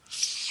this.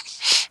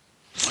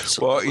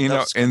 So, well,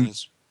 in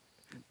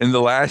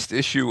the last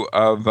issue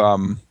of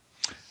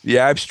the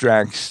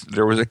abstracts,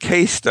 there was a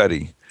case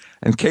study.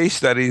 And case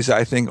studies,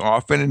 I think,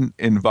 often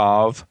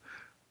involve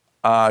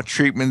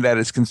treatment that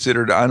is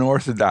considered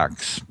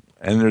unorthodox.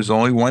 And there's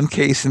only one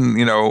case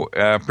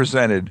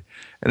presented.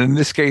 And in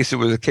this case, it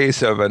was a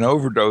case of an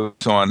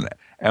overdose on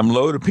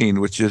amlodipine,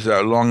 which is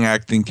a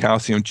long-acting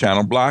calcium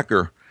channel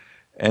blocker.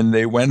 And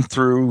they went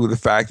through the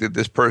fact that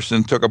this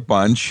person took a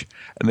bunch,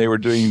 and they were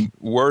doing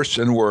worse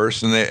and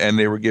worse, and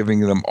they were giving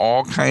them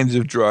all kinds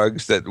of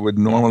drugs that would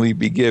normally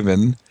be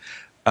given.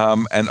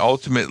 And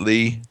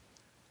ultimately,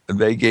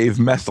 they gave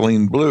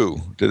methylene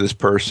blue to this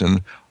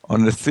person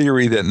on the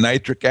theory that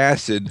nitric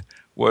acid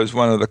was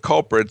one of the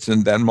culprits,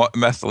 and then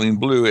methylene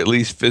blue, at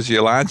least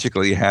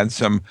physiologically, had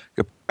some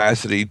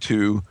capacity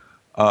to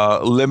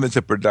limit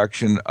the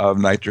production of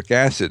nitric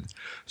acid.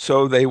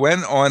 So they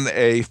went on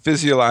a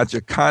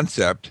physiologic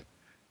concept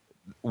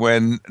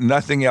when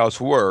nothing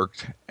else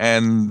worked,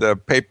 and the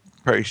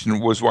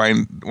patient was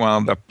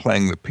wound up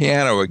playing the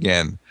piano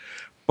again.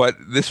 But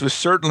this was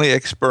certainly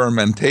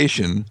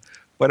experimentation,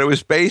 but it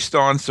was based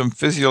on some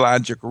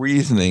physiologic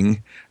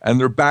reasoning, and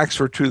their backs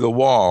were to the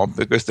wall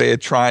because they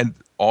had tried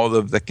all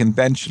of the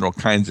conventional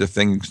kinds of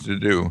things to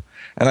do.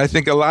 And I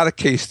think a lot of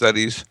case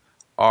studies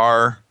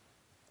are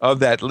of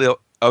that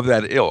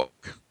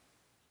ilk.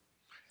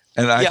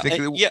 And I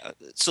think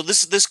so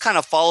this kind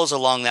of follows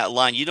along that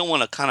line. You don't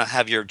want to kind of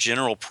have your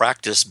general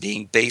practice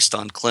being based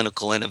on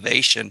clinical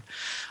innovation,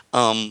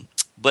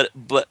 but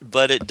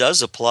it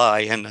does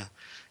apply. And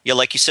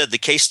like you said, the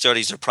case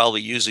studies are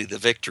probably usually the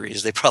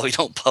victories. They probably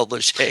don't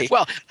publish. Hey,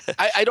 well,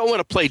 I don't want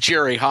to play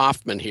Jerry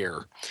Hoffman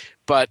here,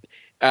 but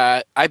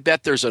I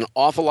bet there's an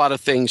awful lot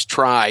of things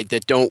tried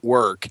that don't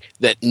work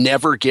that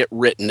never get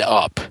written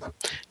up.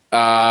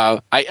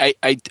 I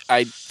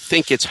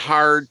think it's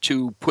hard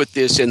to put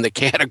this in the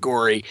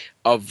category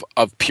of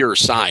pure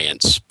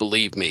science,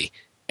 believe me.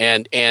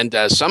 And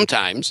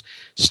sometimes,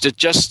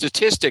 just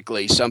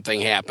statistically,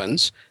 something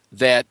happens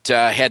that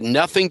had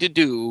nothing to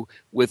do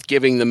with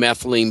giving the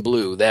methylene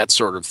blue, that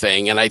sort of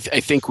thing. And I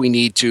think we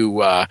need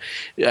to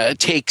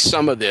take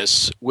some of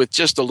this with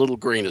just a little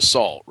grain of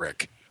salt,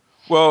 Rick.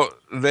 Well,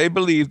 they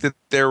believe that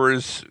there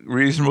was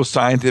reasonable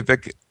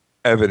scientific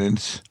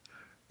evidence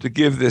to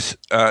give this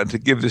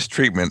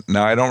treatment.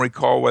 Now, I don't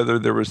recall whether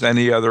there was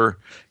any other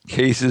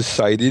cases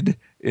cited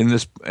in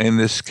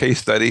this case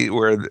study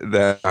where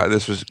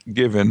this was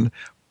given,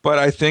 but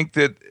I think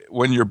that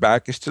when your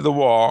back is to the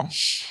wall,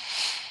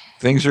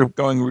 things are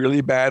going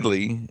really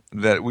badly,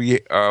 that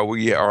we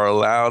are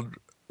allowed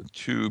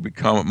to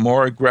become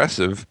more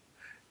aggressive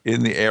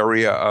in the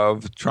area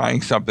of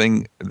trying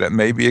something that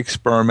may be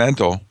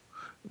experimental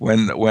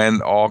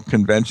when all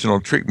conventional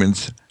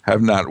treatments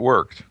have not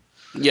worked.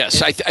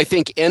 Yes, I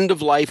think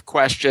end-of-life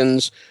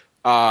questions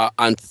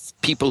on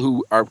people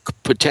who are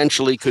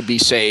potentially could be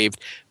saved,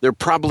 there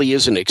probably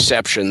is an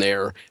exception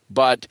there.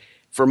 But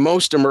for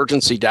most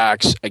emergency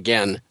docs,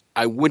 again,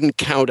 I wouldn't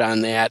count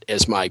on that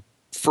as my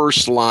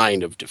first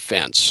line of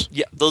defense.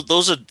 Yeah,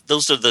 those are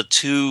the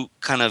two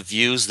kind of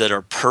views that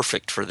are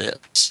perfect for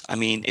this. I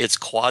mean, it's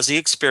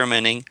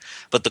quasi-experimenting,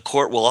 but the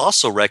court will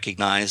also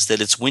recognize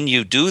that it's when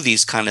you do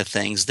these kind of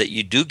things that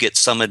you do get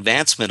some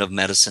advancement of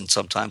medicine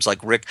sometimes. Like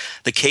Rick,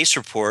 the case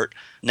report,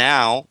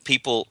 now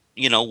people,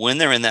 when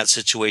they're in that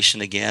situation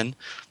again,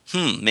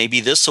 maybe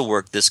this will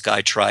work. This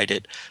guy tried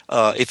it.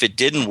 If it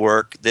didn't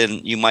work, then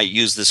you might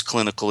use this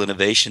clinical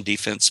innovation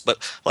defense. But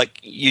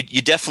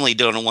you definitely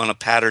don't want to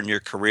pattern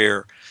your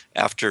career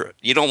after.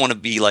 You don't want to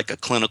be like a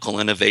clinical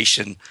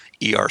innovation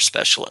ER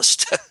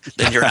specialist.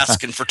 Then you're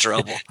asking for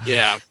trouble.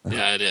 Yeah,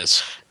 it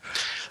is.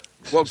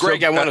 Well,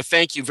 Greg, I want to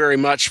thank you very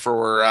much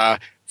for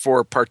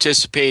for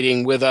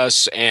participating with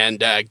us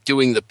and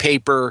doing the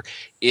paper.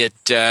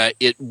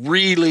 It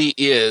really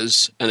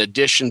is an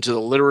addition to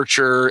the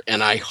literature,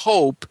 and I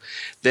hope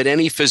that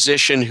any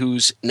physician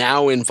who's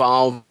now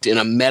involved in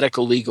a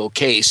medical legal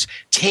case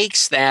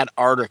takes that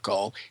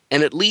article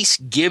and at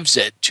least gives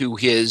it to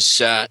his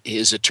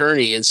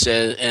attorney and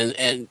says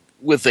and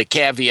with the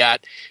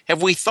caveat,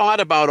 have we thought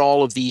about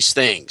all of these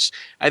things?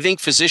 I think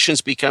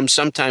physicians become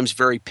sometimes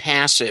very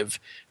passive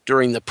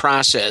during the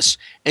process,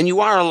 and you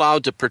are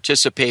allowed to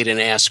participate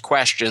and ask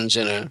questions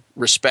in a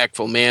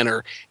respectful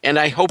manner, and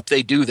I hope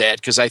they do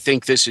that because I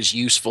think this is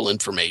useful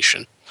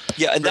information.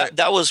 Yeah, and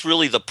that was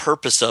really the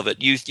purpose of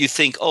it. You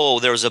think, oh,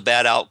 there was a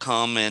bad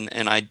outcome, and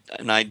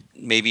I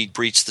maybe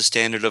breached the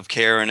standard of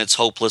care, and it's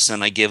hopeless,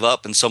 and I give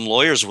up. And some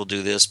lawyers will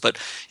do this, but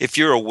if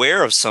you're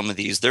aware of some of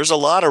these, there's a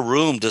lot of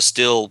room to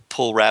still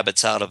pull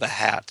rabbits out of a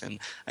hat, and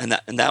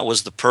that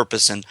was the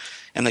purpose. And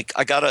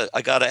I gotta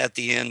at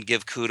the end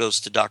give kudos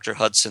to Dr.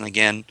 Hudson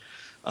again.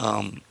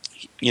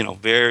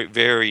 Very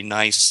very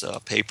nice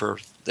paper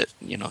that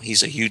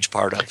he's a huge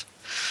part of.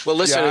 Well,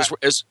 listen,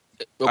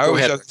 go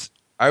ahead.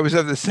 I was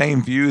of the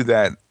same view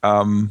that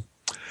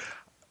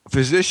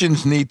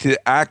physicians need to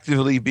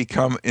actively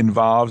become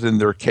involved in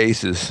their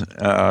cases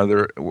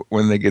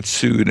when they get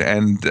sued,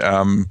 and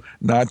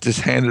not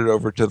just hand it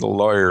over to the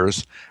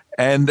lawyers.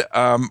 And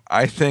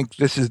I think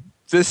this is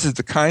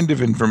the kind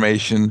of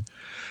information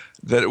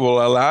that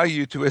will allow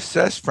you to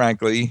assess,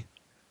 frankly,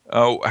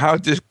 how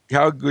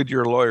good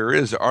your lawyer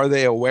is. Are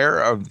they aware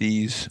of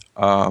these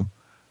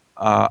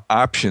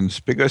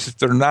options? Because if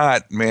they're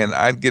not, man,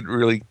 I'd get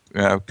really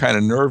kind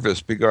of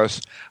nervous,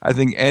 because I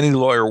think any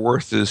lawyer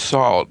worth his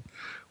salt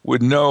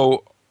would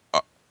know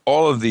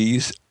all of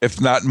these,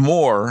 if not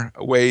more,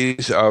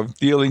 ways of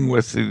dealing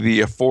with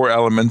the four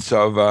elements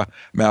of a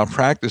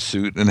malpractice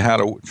suit and how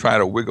to try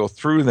to wiggle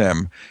through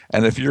them.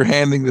 And if you're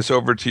handing this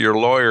over to your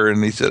lawyer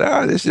and he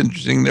said, this is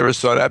interesting, never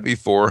saw that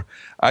before,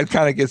 I'd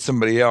kind of get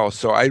somebody else.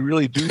 So I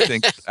really do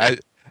think,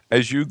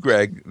 as you,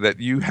 Greg, that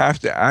you have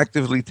to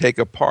actively take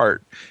a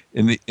part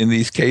in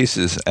these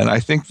cases. And I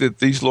think that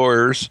these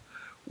lawyers,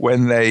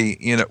 when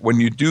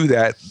you do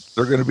that,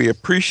 they're going to be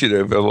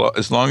appreciative,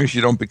 as long as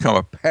you don't become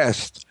a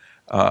pest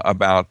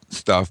about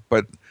stuff.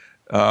 But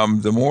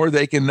the more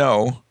they can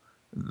know,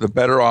 the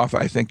better off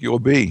I think you'll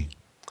be.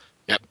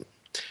 Yep.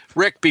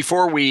 Rick,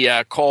 before we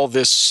call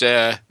this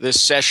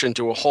session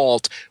to a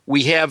halt,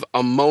 we have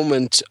a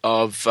moment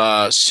of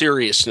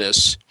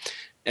seriousness,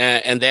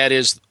 and that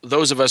is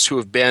those of us who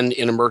have been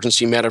in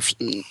emergency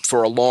medicine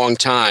for a long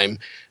time.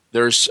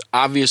 There's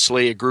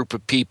obviously a group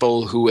of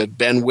people who have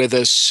been with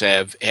us,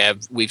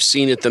 we've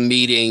seen at the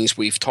meetings,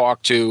 we've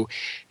talked to,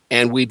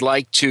 and we'd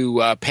like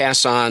to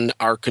pass on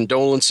our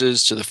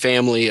condolences to the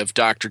family of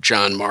Dr.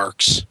 John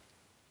Marks,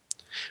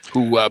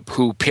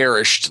 who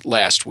perished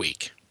last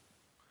week.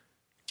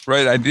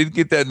 Right, I did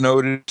get that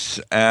notice,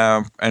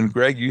 and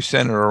Greg, you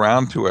sent it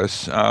around to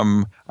us.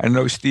 I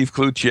know Steve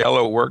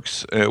Cluciello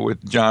works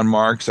with John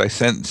Marks. I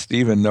sent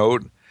Steve a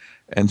note,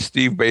 and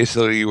Steve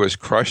basically was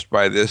crushed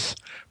by this.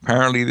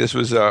 Apparently, this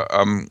was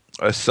a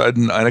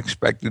sudden,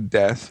 unexpected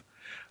death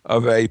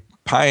of a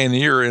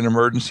pioneer in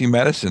emergency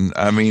medicine.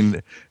 I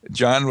mean,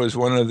 John was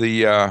one of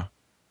the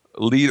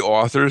lead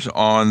authors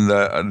on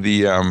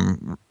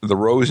the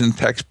Rosen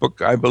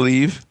textbook, I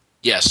believe.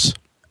 Yes.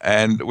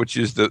 And which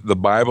is the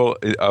Bible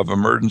of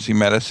emergency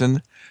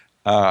medicine.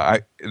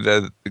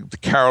 The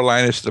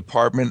Carolinas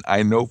department,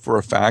 I know for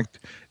a fact,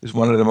 is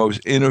one of the most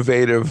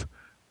innovative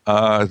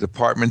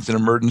departments in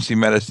emergency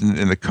medicine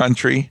in the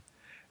country.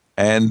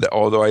 And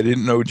although I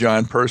didn't know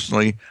John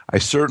personally, I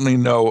certainly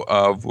know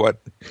of what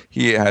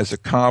he has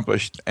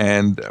accomplished.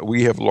 And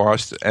we have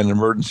lost an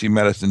emergency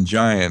medicine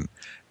giant.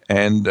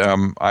 And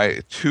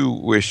I too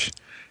wish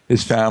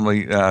his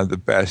family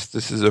the best.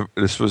 This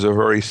was a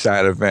very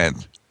sad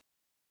event.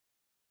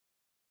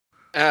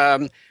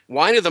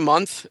 Wine of the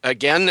month.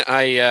 Again,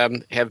 I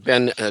have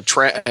been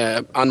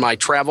on my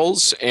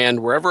travels,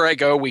 and wherever I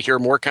go, we hear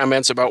more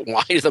comments about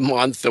wine of the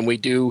month than we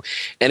do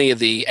any of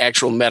the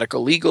actual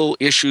medical legal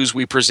issues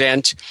we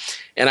present.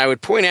 And I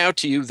would point out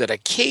to you that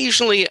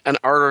occasionally an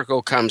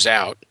article comes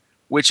out,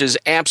 which is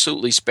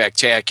absolutely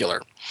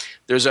spectacular.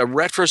 There's a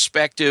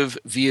retrospective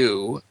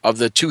view of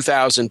the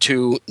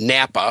 2002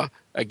 Napa.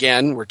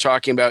 Again, we're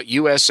talking about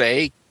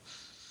USA,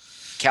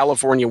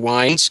 California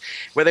wines,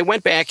 where they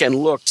went back and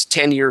looked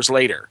 10 years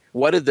later.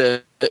 How did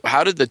the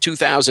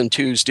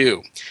 2002s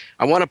do?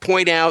 I want to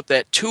point out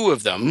that two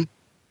of them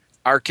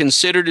are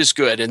considered as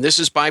good, and this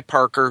is by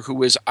Parker,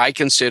 who is, I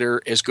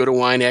consider, as good a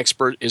wine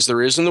expert as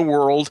there is in the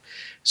world,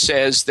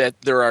 says that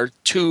there are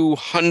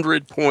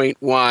 200-point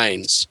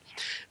wines.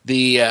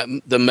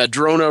 The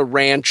Madrona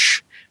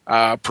Ranch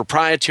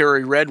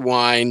proprietary red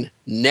wine,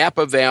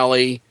 Napa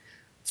Valley,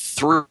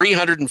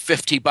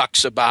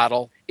 $350 a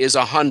bottle, is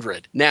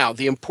 100. Now,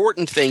 the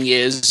important thing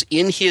is,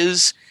 in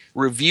his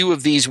review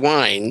of these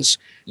wines,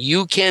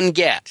 you can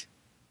get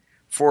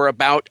for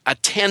about a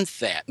tenth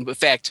that, in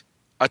fact,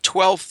 a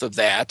 12th of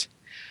that,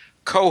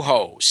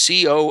 Coho,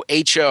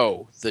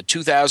 C-O-H-O, the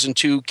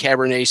 2002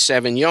 Cabernet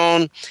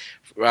Sauvignon,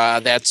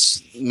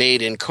 that's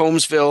made in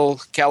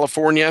Combsville,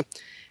 California,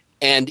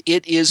 and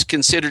it is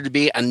considered to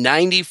be a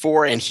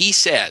 94. And he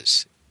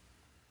says,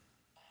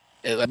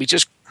 let me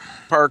just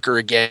Parker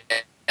again,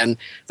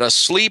 the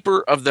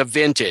sleeper of the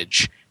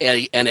vintage,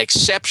 an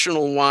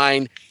exceptional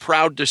wine,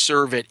 proud to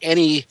serve at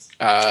any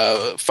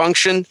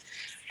function.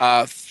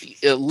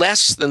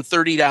 Less than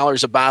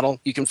 $30 a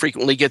bottle you can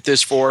frequently get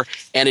this for,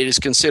 and it is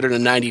considered a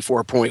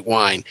 94-point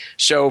wine.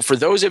 So for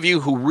those of you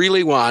who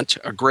really want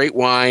a great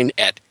wine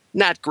at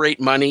not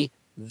great money,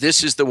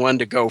 this is the one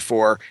to go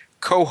for.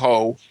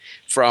 Coho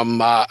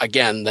from,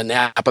 again, the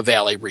Napa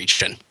Valley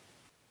region.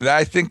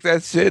 I think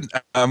that's it.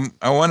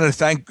 I want to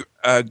thank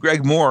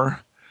Greg Moore,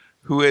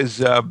 who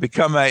has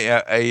become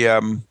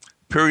a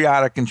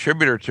periodic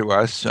contributor to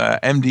us,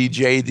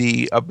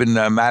 MDJD up in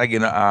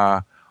Madigan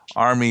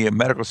Army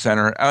Medical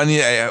Center.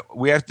 And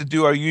we have to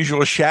do our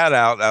usual shout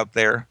out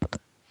there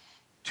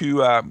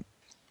to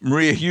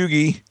Maria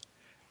Hughey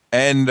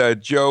and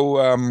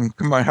Joe.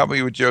 Come on, help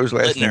me with Joe's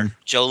last name.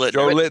 Joe Littner.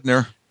 Joe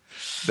Littner.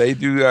 They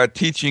do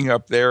teaching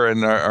up there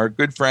and are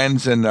good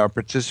friends and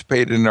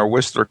participate in our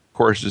Whistler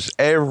courses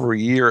every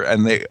year.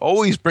 And they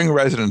always bring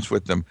residents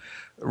with them.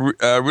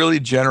 Really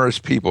generous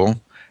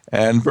people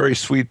and very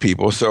sweet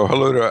people. So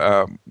hello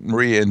to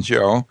Maria and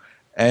Joe.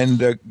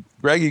 And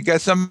Greg, you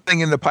got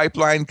something in the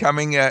pipeline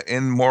coming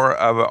in more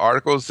of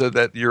articles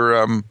that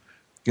you're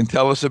can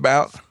tell us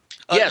about?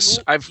 Yes,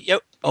 I've.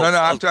 Yep.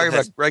 I'm talking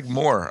about Greg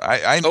Moore.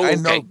 I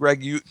know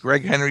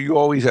Greg Henry. You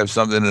always have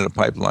something in the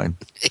pipeline.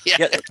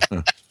 Yeah.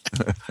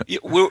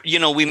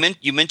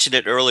 You mentioned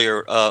it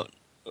earlier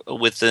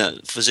with the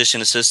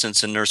physician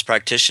assistants and nurse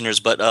practitioners,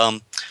 but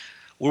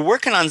we're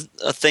working on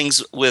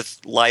things with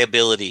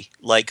liability,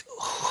 like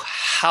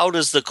how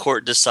does the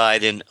court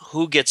decide and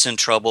who gets in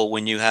trouble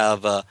when you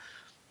have a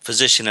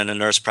physician and a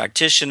nurse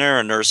practitioner,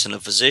 a nurse and a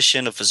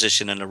physician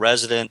and a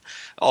resident,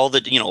 all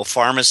the, a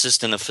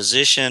pharmacist and a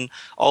physician,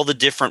 all the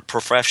different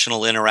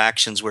professional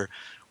interactions where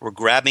we're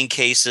grabbing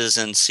cases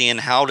and seeing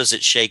how does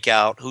it shake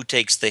out, who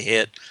takes the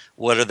hit,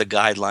 what are the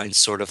guidelines,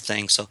 sort of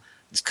thing. So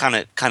it's kind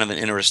of an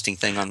interesting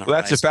thing on the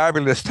horizon. That's a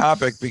fabulous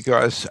topic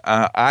because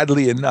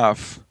oddly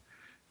enough,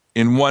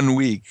 in 1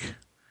 week,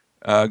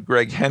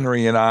 Greg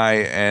Henry and I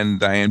and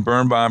Diane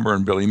Birnbaum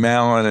and Billy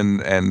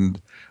Mallon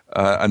and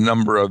a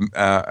number of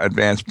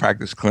advanced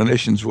practice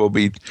clinicians will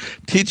be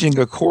teaching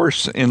a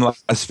course in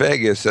Las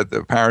Vegas at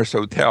the Paris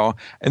Hotel.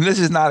 And this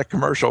is not a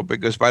commercial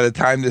because by the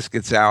time this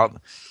gets out,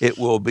 it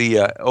will be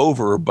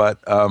over. But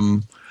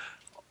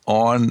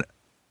on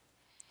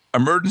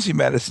emergency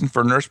medicine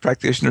for nurse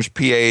practitioners,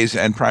 PAs,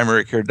 and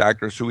primary care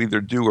doctors who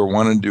either do or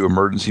want to do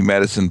emergency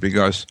medicine,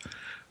 because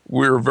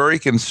we're very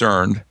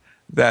concerned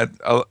that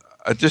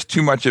just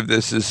too much of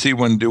this is see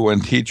one, do one,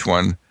 teach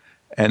one.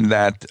 And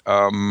that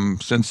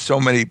since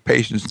so many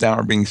patients now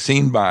are being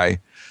seen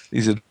by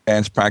these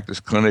advanced practice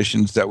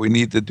clinicians, that we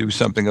need to do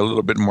something a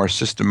little bit more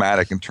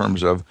systematic in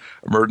terms of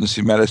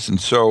emergency medicine.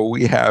 So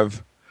we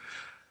have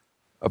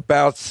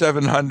about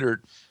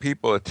 700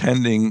 people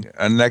attending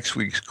next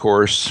week's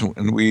course,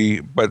 and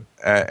we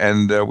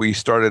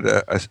started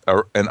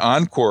an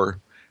encore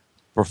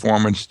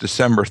performance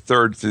December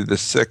 3rd through the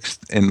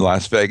 6th in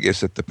Las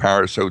Vegas at the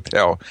Paris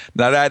Hotel.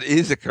 Now, that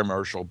is a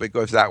commercial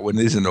because that one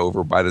isn't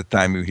over by the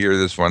time you hear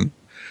this one.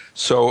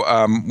 So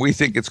we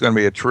think it's going to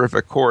be a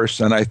terrific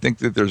course, and I think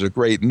that there's a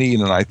great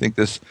need, and I think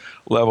this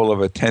level of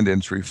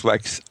attendance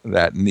reflects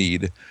that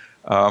need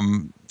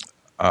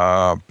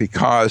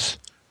because,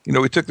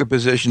 we took the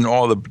position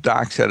all the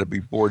docs had to be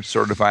board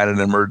certified in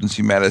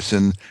emergency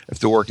medicine if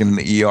they're working in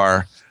the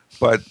ER,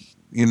 but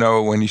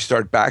when you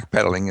start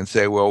backpedaling and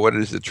say, well, what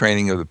is the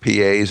training of the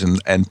PAs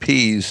and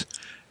Ps,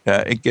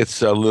 it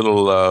gets a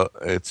little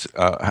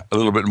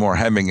bit more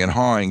hemming and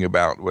hawing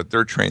about what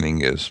their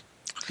training is.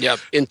 Yeah.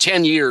 In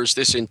 10 years,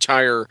 this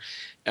entire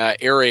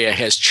area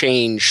has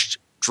changed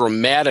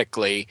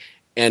dramatically.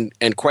 And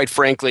quite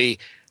frankly,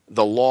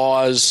 the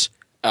laws,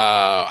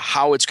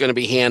 how it's going to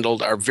be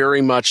handled are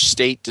very much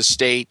state to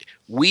state.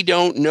 We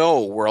don't know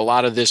where a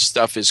lot of this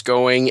stuff is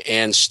going.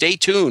 And stay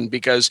tuned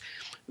because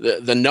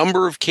the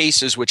number of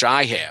cases which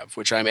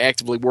I'm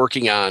actively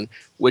working on,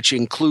 which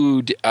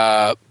include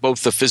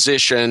both the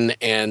physician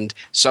and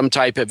some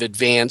type of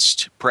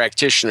advanced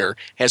practitioner,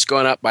 has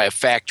gone up by a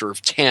factor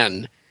of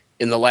 10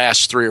 in the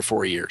last 3 or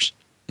 4 years.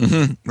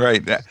 Mm-hmm.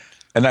 Right.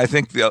 And I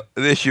think the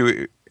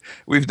issue,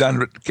 we've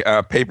done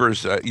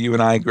papers, you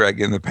and I, Greg,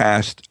 in the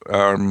past,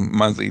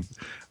 monthly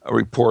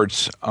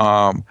reports,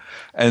 and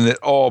it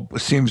all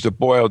seems to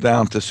boil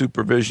down to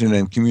supervision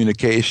and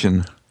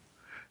communication.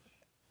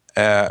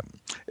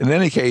 In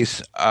any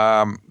case,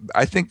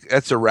 I think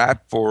that's a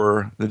wrap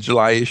for the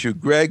July issue.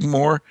 Greg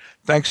Moore,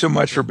 thanks so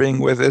much for being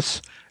with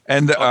us.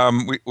 And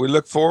we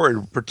look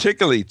forward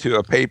particularly to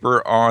a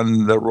paper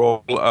on the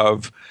role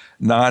of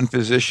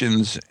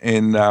non-physicians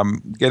in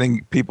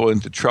getting people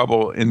into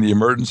trouble in the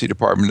emergency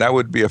department. That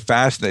would be a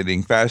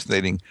fascinating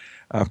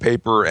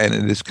paper, and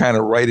it is kind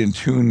of right in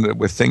tune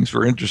with things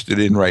we're interested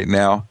in right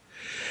now.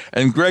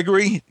 And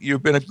Gregory,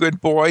 you've been a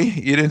good boy.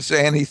 You didn't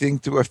say anything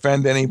to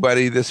offend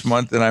anybody this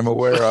month that I'm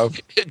aware of.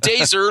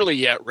 Days early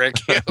yet, Rick.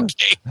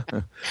 Okay.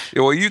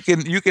 Well, you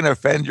can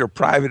offend your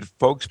private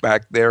folks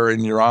back there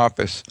in your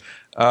office.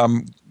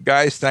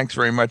 Guys, thanks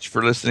very much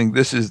for listening.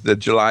 This is the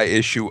July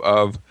issue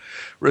of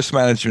Risk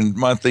Management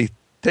Monthly.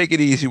 Take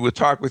it easy. We'll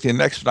talk with you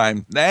next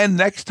time. And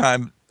next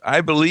time, I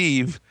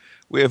believe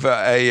we have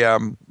a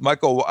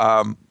Michael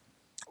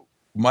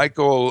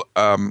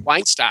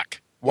Weinstock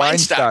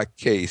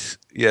case.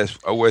 Yes,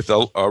 with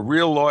a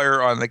real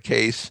lawyer on the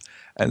case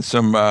and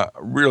some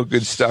real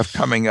good stuff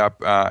coming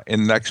up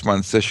in next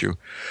month's issue.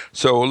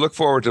 So we'll look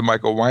forward to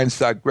Michael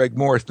Weinstock. Greg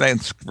Moore,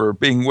 thanks for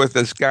being with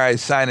us,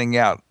 guys. Signing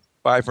out.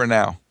 Bye for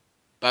now.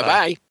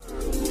 Bye-bye.